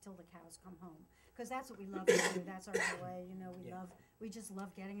songs till the cows come home, because that's what we love to do. That's our joy. You know, we just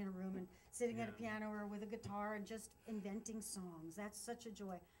love getting in a room and sitting at a piano or with a guitar and just inventing songs. That's such a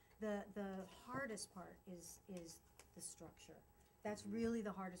joy. The hardest part is the structure. That's really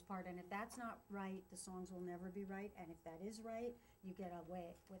the hardest part, and if that's not right, the songs will never be right, and if that is right, you get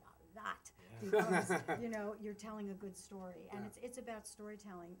away with a lot, because, you know, you're telling a good story, and it's about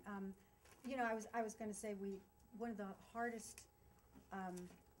storytelling. You know, I was going to say, one of the hardest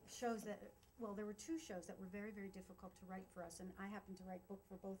shows there were two shows that were very, very difficult to write for us, and I happened to write book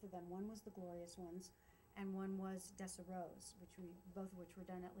for both of them. One was The Glorious Ones, and one was Desarose, both of which were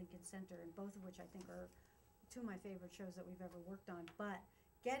done at Lincoln Center, and both of which I think are two of my favorite shows that we've ever worked on. But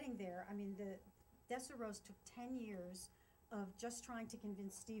getting there, I mean, the Desarose took 10 years of just trying to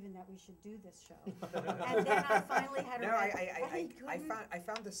convince Stephen that we should do this show, and then I finally had. I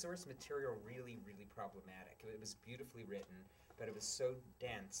found the source material really, really problematic. It was beautifully written, but it was so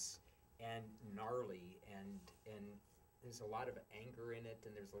dense and gnarly, and there's a lot of anger in it,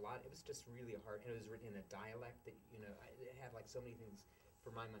 and there's a lot. It was just really hard, and it was written in a dialect that, you know, it had like so many things,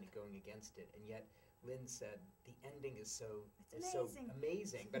 for my money, going against it, and yet Lynn said the ending is so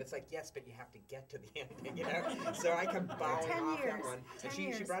amazing, but it's like, yes, but you have to get to the ending, you know. So I kept bowing off that one, and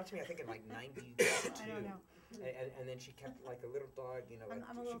she brought it to me, I think, in like '92. I don't know. And then she kept like a little dog, you know.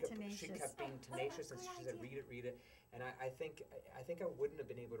 I'm a little tenacious. She kept being tenacious, and she said, "Read it." And I think I wouldn't have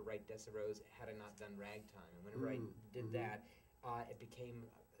been able to write Desarose had I not done Ragtime. And whenever I did that, it became,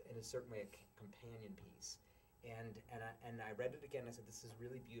 in a certain way, a companion piece. And I read it again. I said, "This is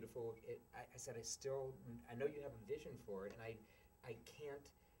really beautiful." I said, I know you have a vision for it, and I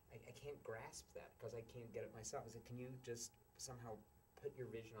can't grasp that because I can't get it myself. I said, "Can you just somehow put your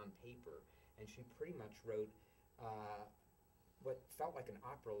vision on paper?" And she pretty much wrote what felt like an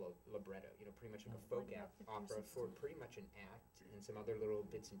opera libretto, you know, pretty much like a folk opera for pretty much an act and some other little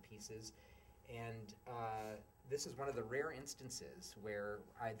bits and pieces. And this is one of the rare instances where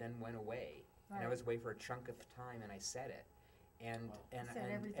I then went away, and I Right. was away for a chunk of time, and I said it. And Said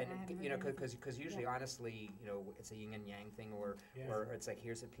everything. I hadn't you know, written because usually, Yeah. honestly, you know, it's a yin and yang thing, or it's like,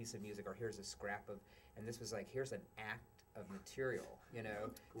 here's a piece of music, or here's a scrap of, and this was like, here's an act of material, you know,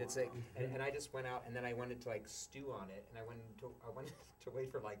 that's like, and I just went out, and then I wanted to like stew on it, and I wanted to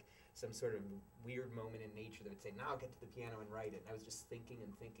wait for like some sort of weird moment in nature that would say, now I'll get to the piano and write it. And I was just thinking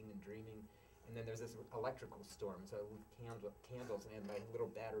and dreaming. And then there's this electrical storm, so with candles and my little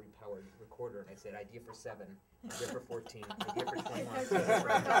battery-powered recorder, and I said, idea for 7, idea for 14, idea for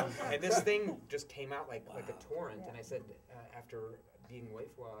 21. And this thing just came out like a torrent, and I said, after being away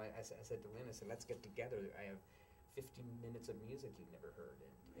for a while, I said to Lynn, I said, let's get together. I have 15 minutes of music you've never heard.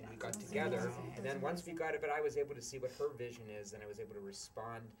 And we got together, and then once we got it, but I was able to see what her vision is, and I was able to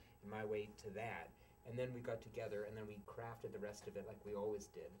respond in my way to that. And then we got together, and then we crafted the rest of it like we always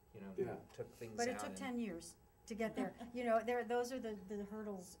did. You know, we took things But out. it took 10 years to get there. You know, those are the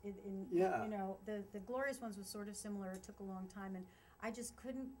hurdles in Yeah. you know, the Glorious Ones was sort of similar. It took a long time, and I just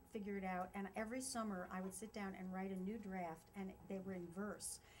couldn't figure it out. And every summer I would sit down and write a new draft, and they were in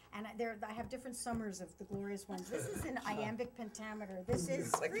verse. And I have different summers of the Glorious Ones. This is an iambic pentameter. This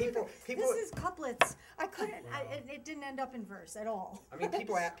is Like people this is couplets. I couldn't. It didn't end up in verse at all. I mean,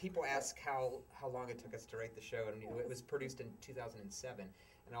 people ask how long it took us to write the show, and it was produced in 2007.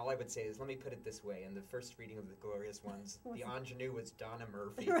 And all I would say is, let me put it this way: in the first reading of the Glorious Ones, the ingenue was Donna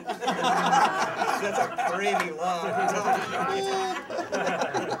Murphy. That's a pretty long time.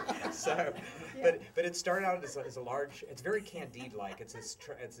 So, but it started out as a large. It's very Candide-like. It's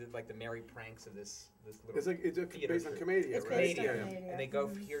like the merry pranks of this little. It's based on commedia, It's right? based on Commedia. commedia. And they go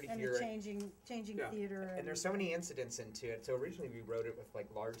Mhm. here to and here. the changing theater. And there's so many incidents into it. So originally we wrote it with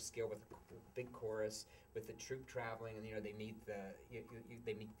like large scale, with a big chorus, with the troupe traveling, and you know they meet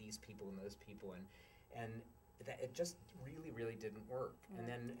they meet these people and those people, and that it just really didn't work. Yeah.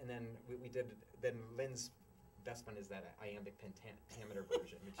 And then we did. Then Lynn's best one is that iambic pentameter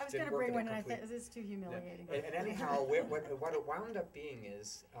version. Which I was didn't going to work bring in one, a and I complete- thought this is too humiliating. and anyhow, what it wound up being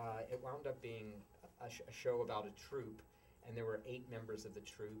is, it wound up being a show about a troupe, and there were 8 members of the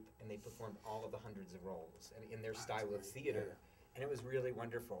troupe, and they performed all of the hundreds of roles, and in their style of theater, and it was really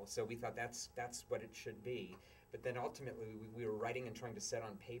wonderful. So we thought that's what it should be. But then ultimately, we were writing and trying to set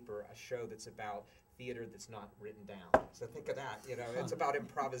on paper a show that's about theater that's not written down. So think of that, you know, it's about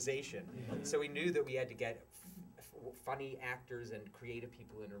improvisation. So we knew that we had to get funny actors and creative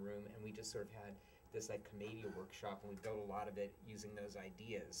people in a room, and we just sort of had this like commedia workshop, and we built a lot of it using those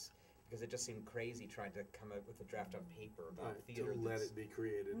ideas, because it just seemed crazy trying to come up with a draft on paper about theater. To let it be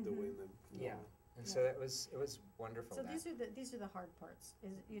created the way that. Yeah. And so it was wonderful. So these are the hard parts,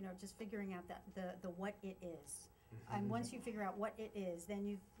 is, you know, just figuring out that the what it is. And once you figure out what it is, then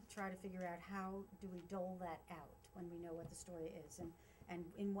you try to figure out how do we dole that out when we know what the story is, and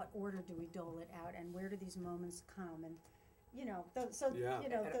in what order do we dole it out, and where do these moments come, and you know, you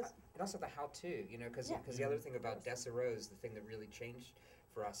know, and also the how-to, you know, because the other thing about Desirose, the thing that really changed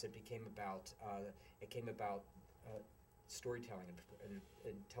for us, it came about storytelling and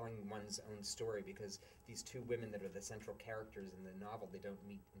telling one's own story, because these 2 women that are the central characters in the novel, they don't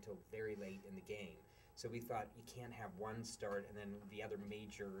meet until very late in the game. So we thought you can't have one start and then the other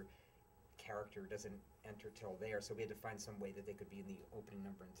major character doesn't enter till there. So we had to find some way that they could be in the opening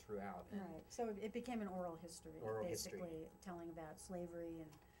number and throughout. And right. So it became an oral history, history. telling about slavery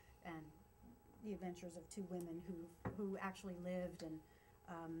and the adventures of 2 women who actually lived and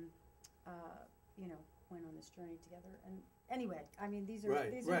you know, went on this journey together. And anyway, I mean, these are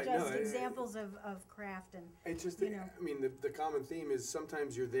just examples of craft, and it's just, you know. I mean, the common theme is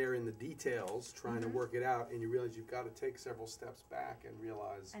sometimes you're there in the details trying to work it out, and you realize you've got to take several steps back and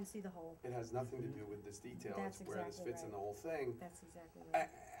realize and see the whole. it has nothing to do with this detail. That's it's where this exactly fits in right. the whole thing. That's exactly right.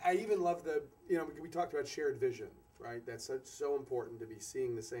 I even love you know, we talked about shared vision, right? That's so important to be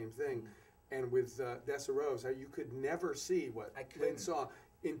seeing the same thing. And with Desirose, how you could never see what Lynn saw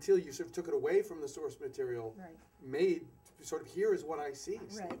until you sort of took it away from the source material, Right. made sort of, here is what I see,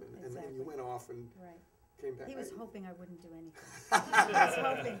 Stephen. And then exactly. you went off and came back. He was hoping I wouldn't do anything. He was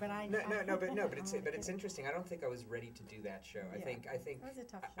hoping, but I but it's interesting. I don't think I was ready to do that show. I think it was a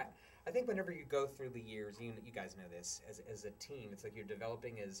tough show. I think whenever you go through the years, you guys know this, as a team, it's like you're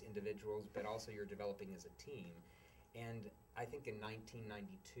developing as individuals, but also you're developing as a team. And I think in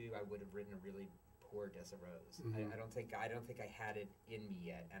 1992, I would have written a really poor Desirose. I don't think I had it in me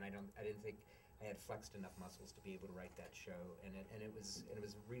yet, and I didn't think I had flexed enough muscles to be able to write that show. And it was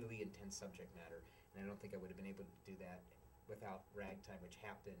really intense subject matter, and I don't think I would have been able to do that without Ragtime, which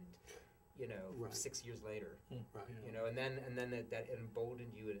happened, you know, 6 years later. Right. You know, and then that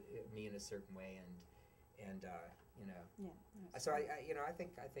emboldened me in a certain way, and you know. Yeah. So I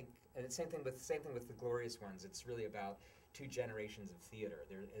think, and it's same thing with the Glorious Ones. It's really about two generations of theater.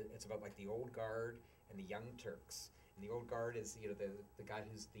 It's about like the old guard and the young Turks. And the old guard is the guy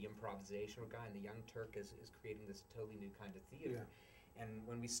who's the improvisational guy, and the young Turk is creating this totally new kind of theater. Yeah. And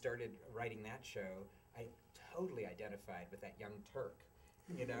when we started writing that show, I totally identified with that young Turk.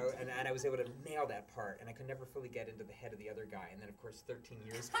 And I was able to nail that part, and I could never fully get into the head of the other guy. And then, of course, 13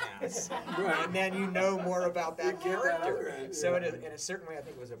 years pass, and then you know more about that character. So, in a certain way, I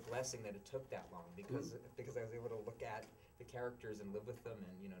think it was a blessing that it took that long, because I was able to look at the characters and live with them,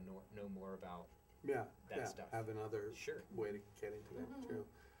 and know more about that stuff. Have another way to get into that material.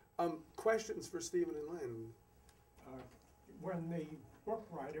 Questions for Stephen and Lynn? When the book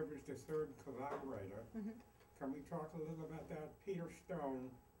writer was the third collaborator. Can we talk a little about that? Peter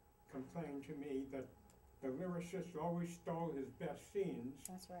Stone complained to me that the lyricist always stole his best scenes.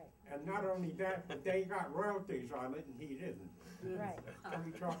 That's right. And not only that, but they got royalties on it and he didn't. Right. Can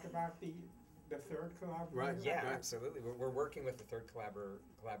we talk about the third collaborator? Right. Yeah, absolutely. We're working with the third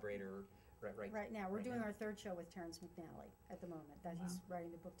collaborator right now. We're doing our third show with Terrence McNally at the moment, that he's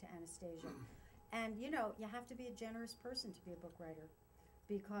writing the book to Anastasia. And you have to be a generous person to be a book writer,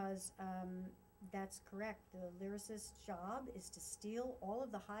 because that's correct. The lyricist's job is to steal all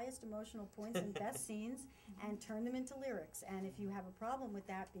of the highest emotional points and best scenes and turn them into lyrics. And if you have a problem with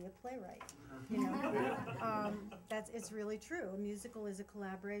that, be a playwright. It's really true. A musical is a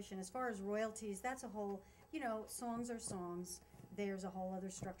collaboration. As far as royalties, that's a whole. Songs are songs. There's a whole other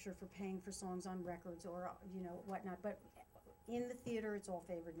structure for paying for songs on records or whatnot. But in the theater, it's all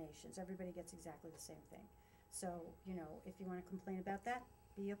favored nations. Everybody gets exactly the same thing. So if you want to complain about that,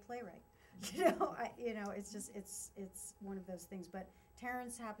 be a playwright. It's one of those things. But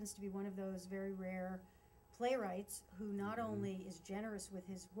Terrence happens to be one of those very rare playwrights who not only is generous with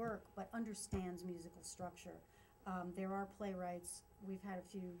his work, but understands musical structure. There are playwrights, we've had a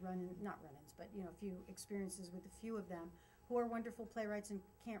few not run-ins, but a few experiences with a few of them, who are wonderful playwrights and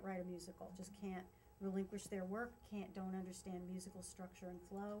can't write a musical, just can't relinquish their work, don't understand musical structure and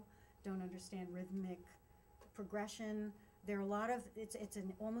flow, don't understand rhythmic progression. There are a lot of, it's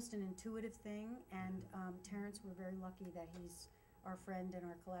almost an intuitive thing, and Terrence, we're very lucky that he's our friend and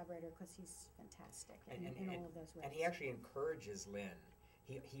our collaborator, because he's fantastic in all of those ways. And he actually encourages Lynn.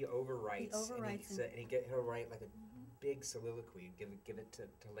 He overwrites. He'll write like a big soliloquy, give it to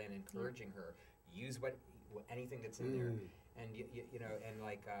Lynn, encouraging her. Use anything that's in there, and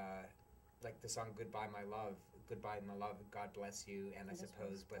like the song "Goodbye, My Love." Goodbye, my love. God bless you, and I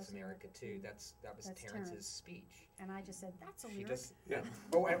suppose bless America too. That was Terrence's speech. And I just said, that's a lyric. And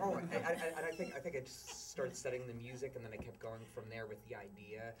I think I just started studying the music, and then I kept going from there with the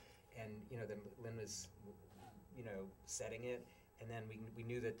idea, and then Lynn was, setting it, and then we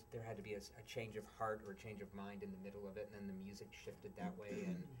knew that there had to be a change of heart or a change of mind in the middle of it, and then the music shifted that way,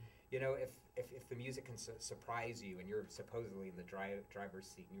 and. If the music can surprise you, and you're supposedly in the driver's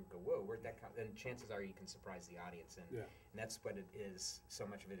seat, and you go, "Whoa, where'd that come?" Then chances are you can surprise the audience, and that's what it is. So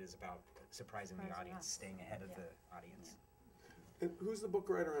much of it is about surprising the audience, staying ahead of the audience. Yeah. And who's the book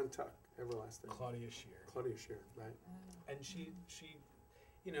writer on Tuck, Everlasting? Claudia Scheer. Claudia Scheer, right? And she,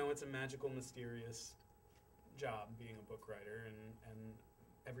 it's a magical, mysterious job being a book writer, and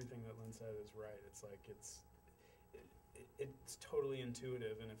everything that Lynn said is right. It's like it's totally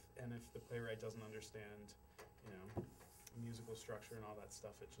intuitive, and if the playwright doesn't understand, musical structure and all that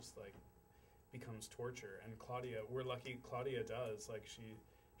stuff, it just like becomes torture. And Claudia, we're lucky Claudia does. Like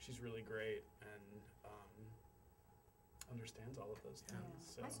she's really great and understands all of those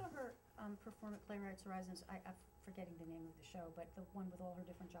things. Yeah. So. I saw her perform at Playwrights Horizons. I'm forgetting the name of the show, but the one with all her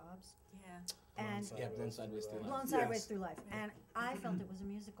different jobs. Yeah. And Blown Sideways Through Life. Blown Sideways Through Life. And I felt it was a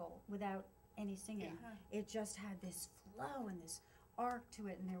musical without any singing. Yeah. It just had this flow and this arc to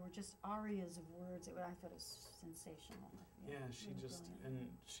it, and there were just arias of words. I thought it was sensational. Yeah, she really just, brilliant. and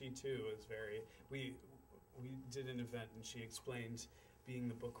she too is very, we did an event and she explained being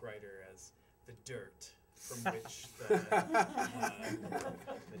the book writer as the dirt from which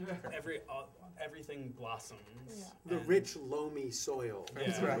everything blossoms. The rich, loamy soil.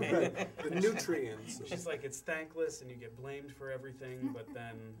 That's right. The nutrients. She's like, it's thankless and you get blamed for everything, but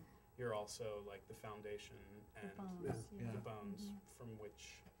then you're also like the foundation and the bones from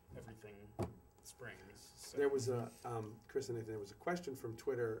which everything springs. So. There was a, Chris and Nathan, there was a question from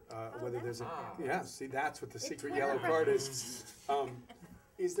Twitter, whether there's a, see, that's what the secret yellow card is.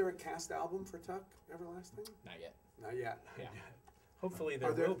 Is there a cast album for Tuck, Everlasting? Not yet. Not yet. Yeah. Hopefully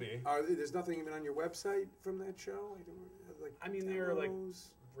there will be. There's nothing even on your website from that show? I mean, there are like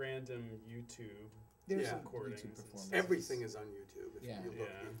random YouTube There's Yeah. some recordings. YouTube performances. Everything is on YouTube if Yeah. you look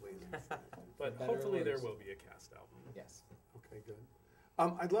Yeah. deeply enough. But better or hopefully there worse. will be a cast album. Yes. Okay, good.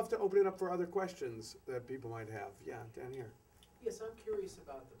 I'd love to open it up for other questions that people might have. Yeah, down here. Yes, I'm curious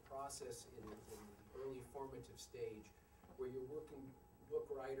about the process in the early formative stage where you're working book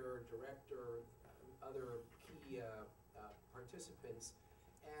writer, director, other key participants,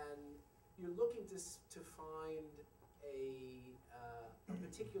 and you're looking to find a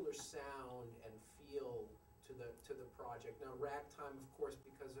particular sound and feel to the project. Now, Ragtime, of course,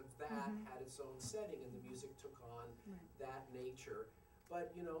 because of that, had its own setting, and the music took on that nature.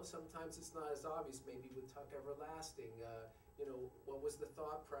 But sometimes it's not as obvious. Maybe with Tuck Everlasting, what was the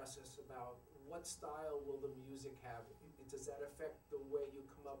thought process about what style will the music have? Does that affect the way you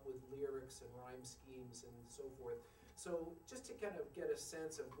come up with lyrics and rhyme schemes and so forth? So just to kind of get a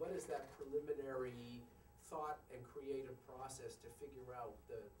sense of what is that preliminary thought and creative process to figure out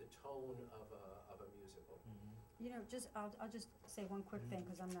the tone of a musical. I'll just say one quick thing,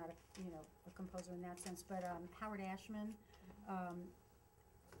 because I'm not a composer in that sense, but Howard Ashman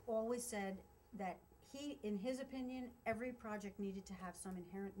always said that in his opinion, every project needed to have some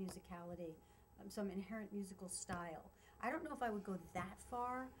inherent musicality, some inherent musical style. I don't know if I would go that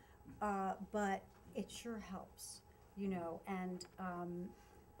far, but it sure helps, and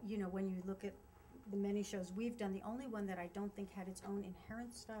when you look at the many shows we've done, the only one that I don't think had its own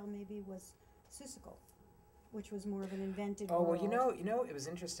inherent style maybe was Seussical, which was more of an invented Oh, world. well, it was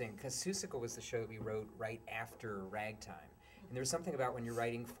interesting because Seussical was the show that we wrote right after Ragtime. And there was something about when you're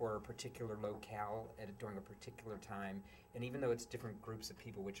writing for a particular locale during a particular time, and even though it's different groups of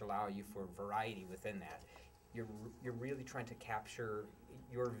people which allow you for variety within that, you're really trying to capture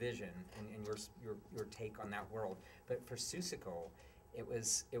your vision and your take on that world. But for Seussical, it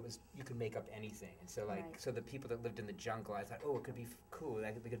was you could make up anything, and so so the people that lived in the jungle, I thought, it could be cool.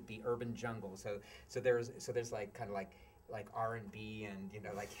 It could be urban jungle. So there's like kind of like R&B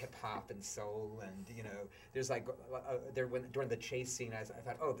and like hip hop and soul, and there's during the chase scene, I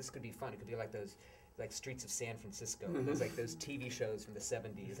thought, this could be fun. It could be like those like Streets of San Francisco. There's like those TV shows from the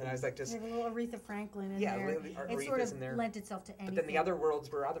 70s, and I was like just a little Aretha Franklin in there. It sort of lent itself to anything. But then the other worlds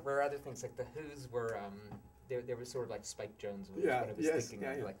were other things, like the Who's were. There was sort of like Spike Jones was what I was thinking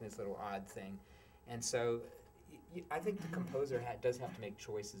of, like this little odd thing. And so I think the composer does have to make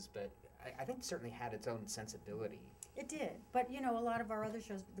choices, but I think it certainly had its own sensibility. It did, but a lot of our other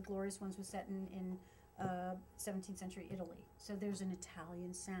shows, the glorious ones, was set in 17th century Italy. So there's an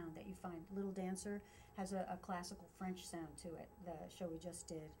Italian sound that you find. Little Dancer has a classical French sound to it, the show we just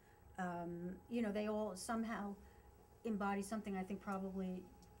did. They all somehow embody something. I think probably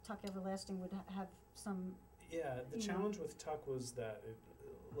Tuck Everlasting would have some. Yeah, the challenge with Tuck was that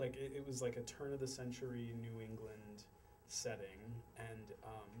it was like a turn of the century New England setting, and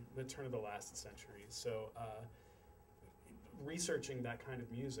the turn of the last century. So researching that kind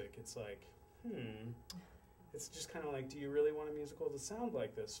of music, it's like, it's just kind of like, do you really want a musical to sound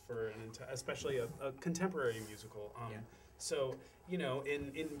like this for especially a contemporary musical? So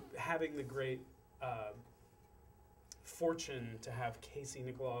in having the great fortune to have Casey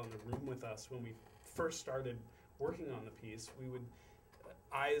Nicolau in the room with us when we first started working on the piece,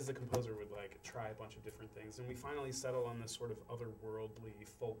 I as the composer would try a bunch of different things, and we finally settled on this sort of otherworldly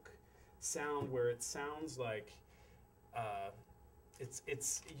folk sound where it sounds like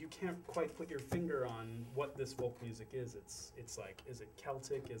it's you can't quite put your finger on what this folk music is. It's like, is it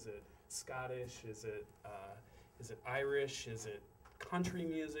Celtic? Is it Scottish? Is it Irish? Is it country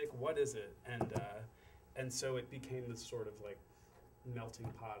music? What is it? And so it became this sort of melting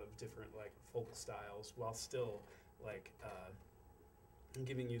pot of different folk styles, while still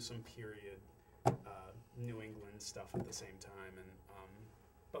giving you some period New England stuff at the same time. And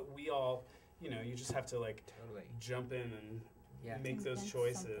but we all, you just have to totally jump in and make those Invent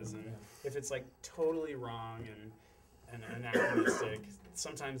choices. something. And if it's totally wrong and anachronistic,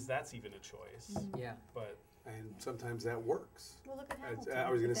 sometimes that's even a choice. Yeah. But And sometimes that works. Well, look at As, Hamilton.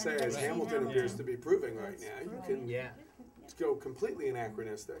 I was going to say, as Right. Hamilton appears to be proving right That's now, you proving. can Yeah. go completely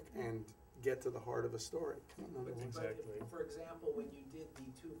anachronistic and get to the heart of a story. Exactly. But for example, when you did the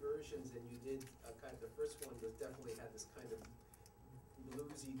two versions, and you did the first one was definitely had this kind of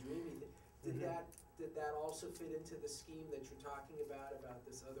bluesy, dreamy thing. Did that also fit into the scheme that you're talking about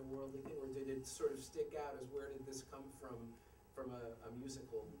this otherworldly thing, or did it sort of stick out as where did this come from a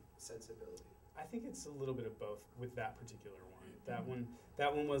musical sensibility? I think it's a little bit of both with that particular one.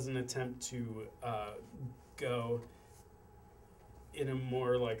 That one was an attempt to go in a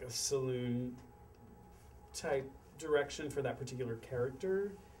more a saloon type direction for that particular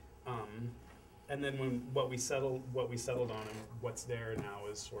character, and then what we settled on and what's there now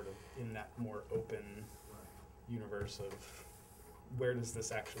is sort of in that more open universe of where does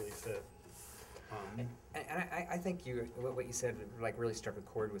this actually fit. And I think what you said like really struck a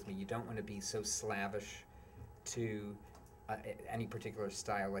chord with me. You don't want to be so slavish to any particular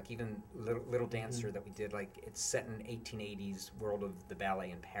style. Like even Little Dancer that we did, like it's set in 1880s world of the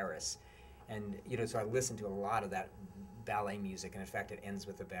ballet in Paris, and so I listened to a lot of that ballet music, and in fact it ends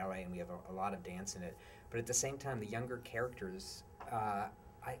with a ballet, and we have a lot of dance in it. But at the same time, the younger characters,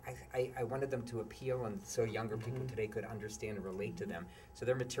 I wanted them to appeal, and so younger people today could understand and relate to them. So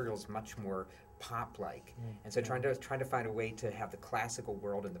their material is much more pop-like, and so trying to find a way to have the classical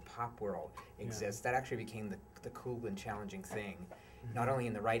world and the pop world exist, that actually became the cool and challenging thing, not only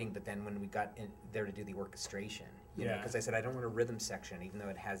in the writing, but then when we got in there to do the orchestration. Because I said I don't want a rhythm section, even though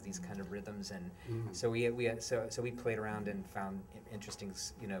it has these kind of rhythms, and so we played around and found interesting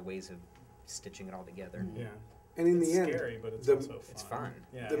ways of stitching it all together. And in it's the end, scary, but it's also fun. It's fun.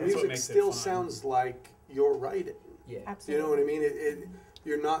 Yeah, the that's what music makes it still fun. sounds like you're writing. Yeah, Absolutely. You know what I mean?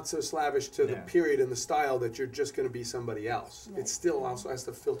 You're not so slavish to the period and the style that you're just going to be somebody else. Right. It still also has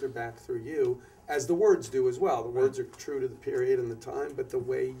to filter back through you, as the words do as well. The words are true to the period and the time, but the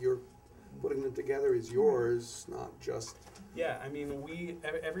way you're putting them together is yours, not just... Yeah, I mean,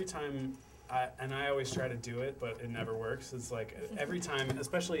 every time, and I always try to do it, but it never works. It's like every time,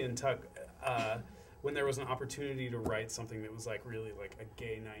 especially in Tuck, when there was an opportunity to write something that was like really like a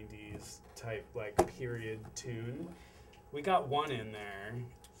gay 90s type like period tune, we got one in there,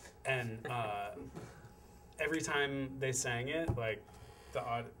 and every time they sang it, like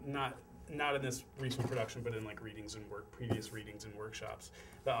not in this recent production, but in like readings and previous readings and workshops,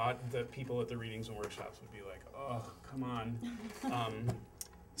 the people at the readings and workshops would be like, oh, come on.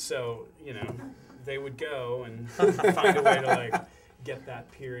 So, they would go and find a way to like get that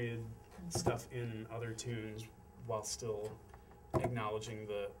period stuff in other tunes while still acknowledging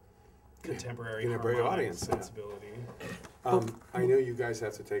the contemporary harmonic audience sensibility. I know you guys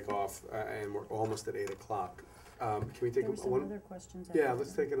have to take off, and we're almost at 8 o'clock. Can we take There were some one? other questions. Yeah,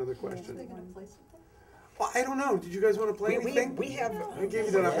 let's take another question. Are they gonna play something? Well, I don't know. Did you guys want to play anything? We have. I gave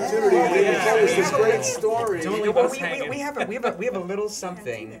you that opportunity, and then you told us this great story. Don't leave Well, us hanging. we have a little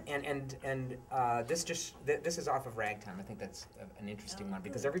something, and this is off of Ragtime. I think that's an interesting one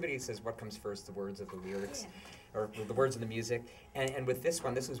because everybody says what comes first, the words of the lyrics, or the words of the music. And with this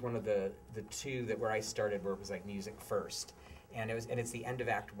one, this was one of the two where I started, where it was like music first. And it's the end of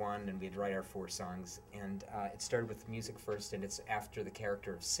Act 1, and we had to write our 4 songs. And it started with music first, and it's after the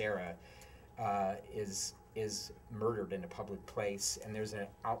character of Sarah is murdered in a public place, and there's an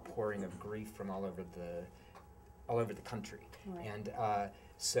outpouring of grief from all over the country. Right. And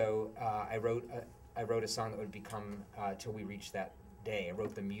so I wrote a song that would become Till We Reach That Day. I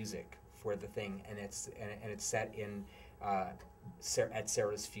wrote the music for the thing, and it's set in at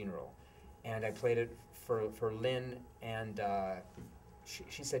Sarah's funeral, and I played it for Lynn, and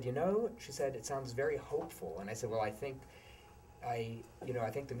she said, she said it sounds very hopeful, and I said, well, I think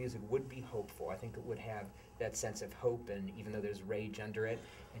the music would be hopeful. I think it would have that sense of hope, and even though there's rage under it,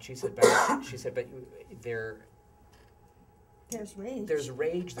 and she said, but There's rage. There's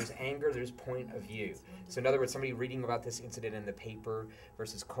rage, there's anger, there's point of view. So in other words, somebody reading about this incident in the paper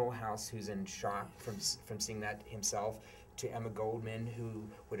versus Kohlhaas, who's in shock from seeing that himself, to Emma Goldman, who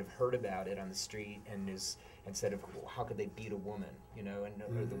would have heard about it on the street and said, well, how could they beat a woman, and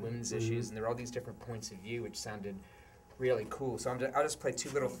or the women's issues, and there are all these different points of view, which sounded really cool. So I'll just play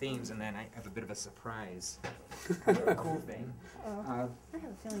 2 little themes, and then I have a bit of a surprise, a cool thing. I have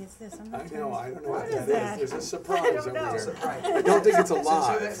a feeling it's this. I'm not I don't know What what is that that? is. There's a surprise I don't over know. here. Surprise. I don't think it's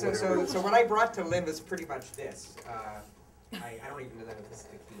alive. So what I brought to Lynn was pretty much this. I don't even know that if this is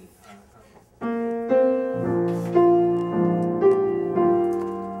the key.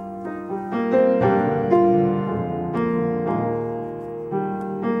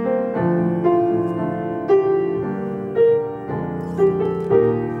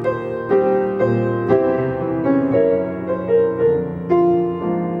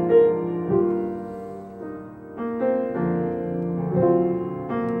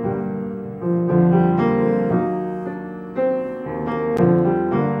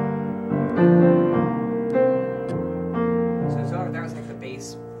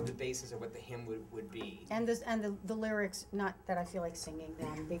 And the lyrics, not that I feel like singing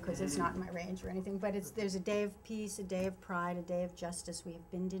them because it's not in my range or anything, but there's a day of peace, a day of pride, a day of justice we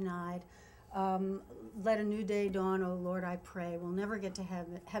have been denied. Let a new day dawn, oh Lord, I pray. We'll never get to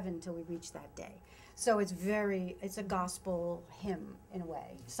heaven till we reach that day. So it's a gospel hymn in a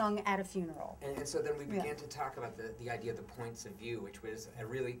way, sung at a funeral. And so then we Yeah. began to talk about the idea of the points of view, which was a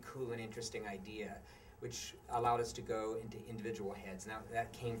really cool and interesting idea, which allowed us to go into individual heads. Now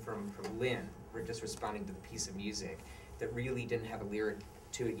that came from Lynn. We're just responding to the piece of music that really didn't have a lyric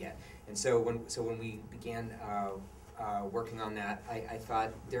to it yet. And so when we began working on that, I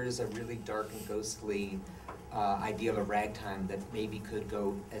thought there is a really dark and ghostly idea of a ragtime that maybe could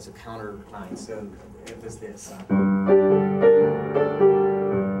go as a counterline. So it was this.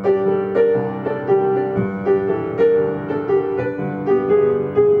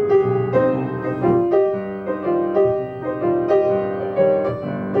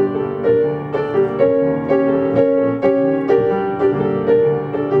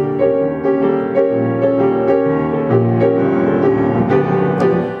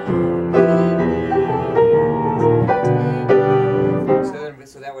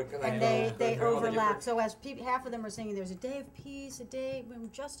 They overlap. So as half of them are singing, there's a day of peace, a day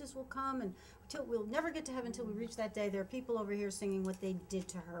when justice will come, and we'll never get to heaven until we reach that day. There are people over here singing what they did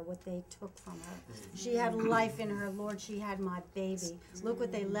to her, what they took from her. She had life in her, Lord, she had my baby. Look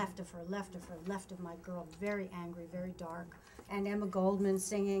what they left of her, left of her, left of my girl. Very angry, very dark. And Emma Goldman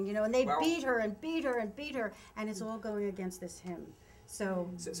singing, and they beat her and beat her and beat her, and it's all going against this hymn. So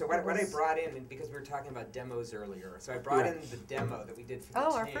what I brought in, because we were talking about demos earlier, so I brought in the demo that we did for the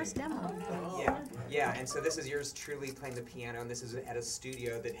our team. first demo. Yeah, and so this is yours truly playing the piano, and this is at a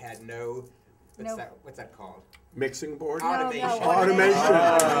studio that had what's that called? Mixing board? Automation. Automation.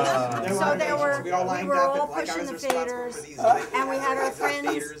 So we were all pushing the faders, and we had our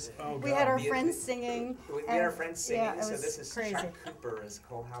friends. We had our friends singing. We had our friends singing. Yeah, so this is crazy. Chuck Cooper as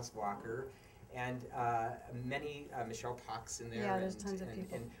Coalhouse Walker. And many Michelle Pox in there. Yeah, there's tons of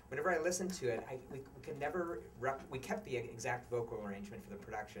people. And whenever I listened to it, we could never we kept the exact vocal arrangement for the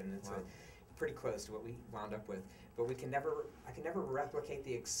production. It's pretty close to what we wound up with, but I can never replicate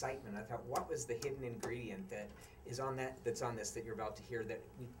the excitement. I thought, what was the hidden ingredient that's on this that you're about to hear that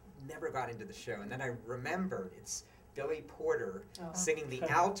we never got into the show? And then I remembered it's Billy Porter singing the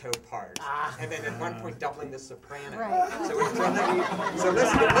alto part, and then at one point doubling the soprano. Right. So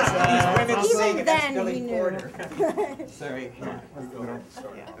listen to these women sing, and that's Billy he knew. Porter. Sorry.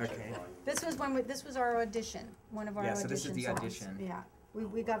 Okay. This was our audition, one of our audition so this is the songs. audition. Yeah.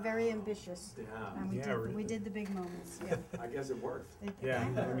 We got very ambitious. Yeah. And we did the big moments. Yeah. I guess it worked. Yeah,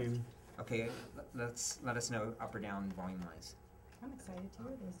 I mean. Okay, let us know up or down volume wise. I'm excited to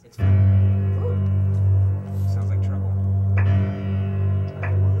hear this. It's fine. Sounds like trouble.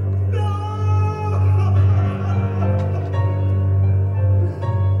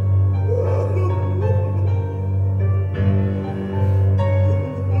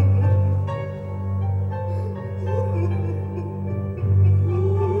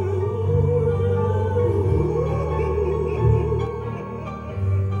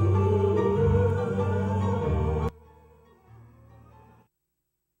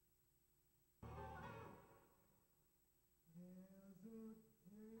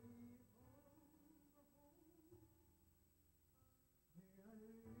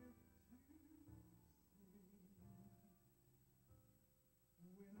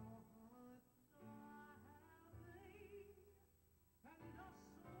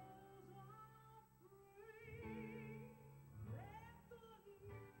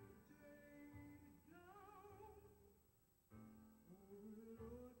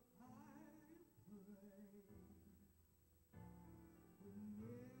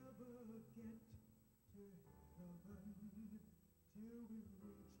 Till we reach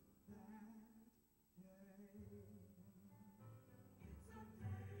that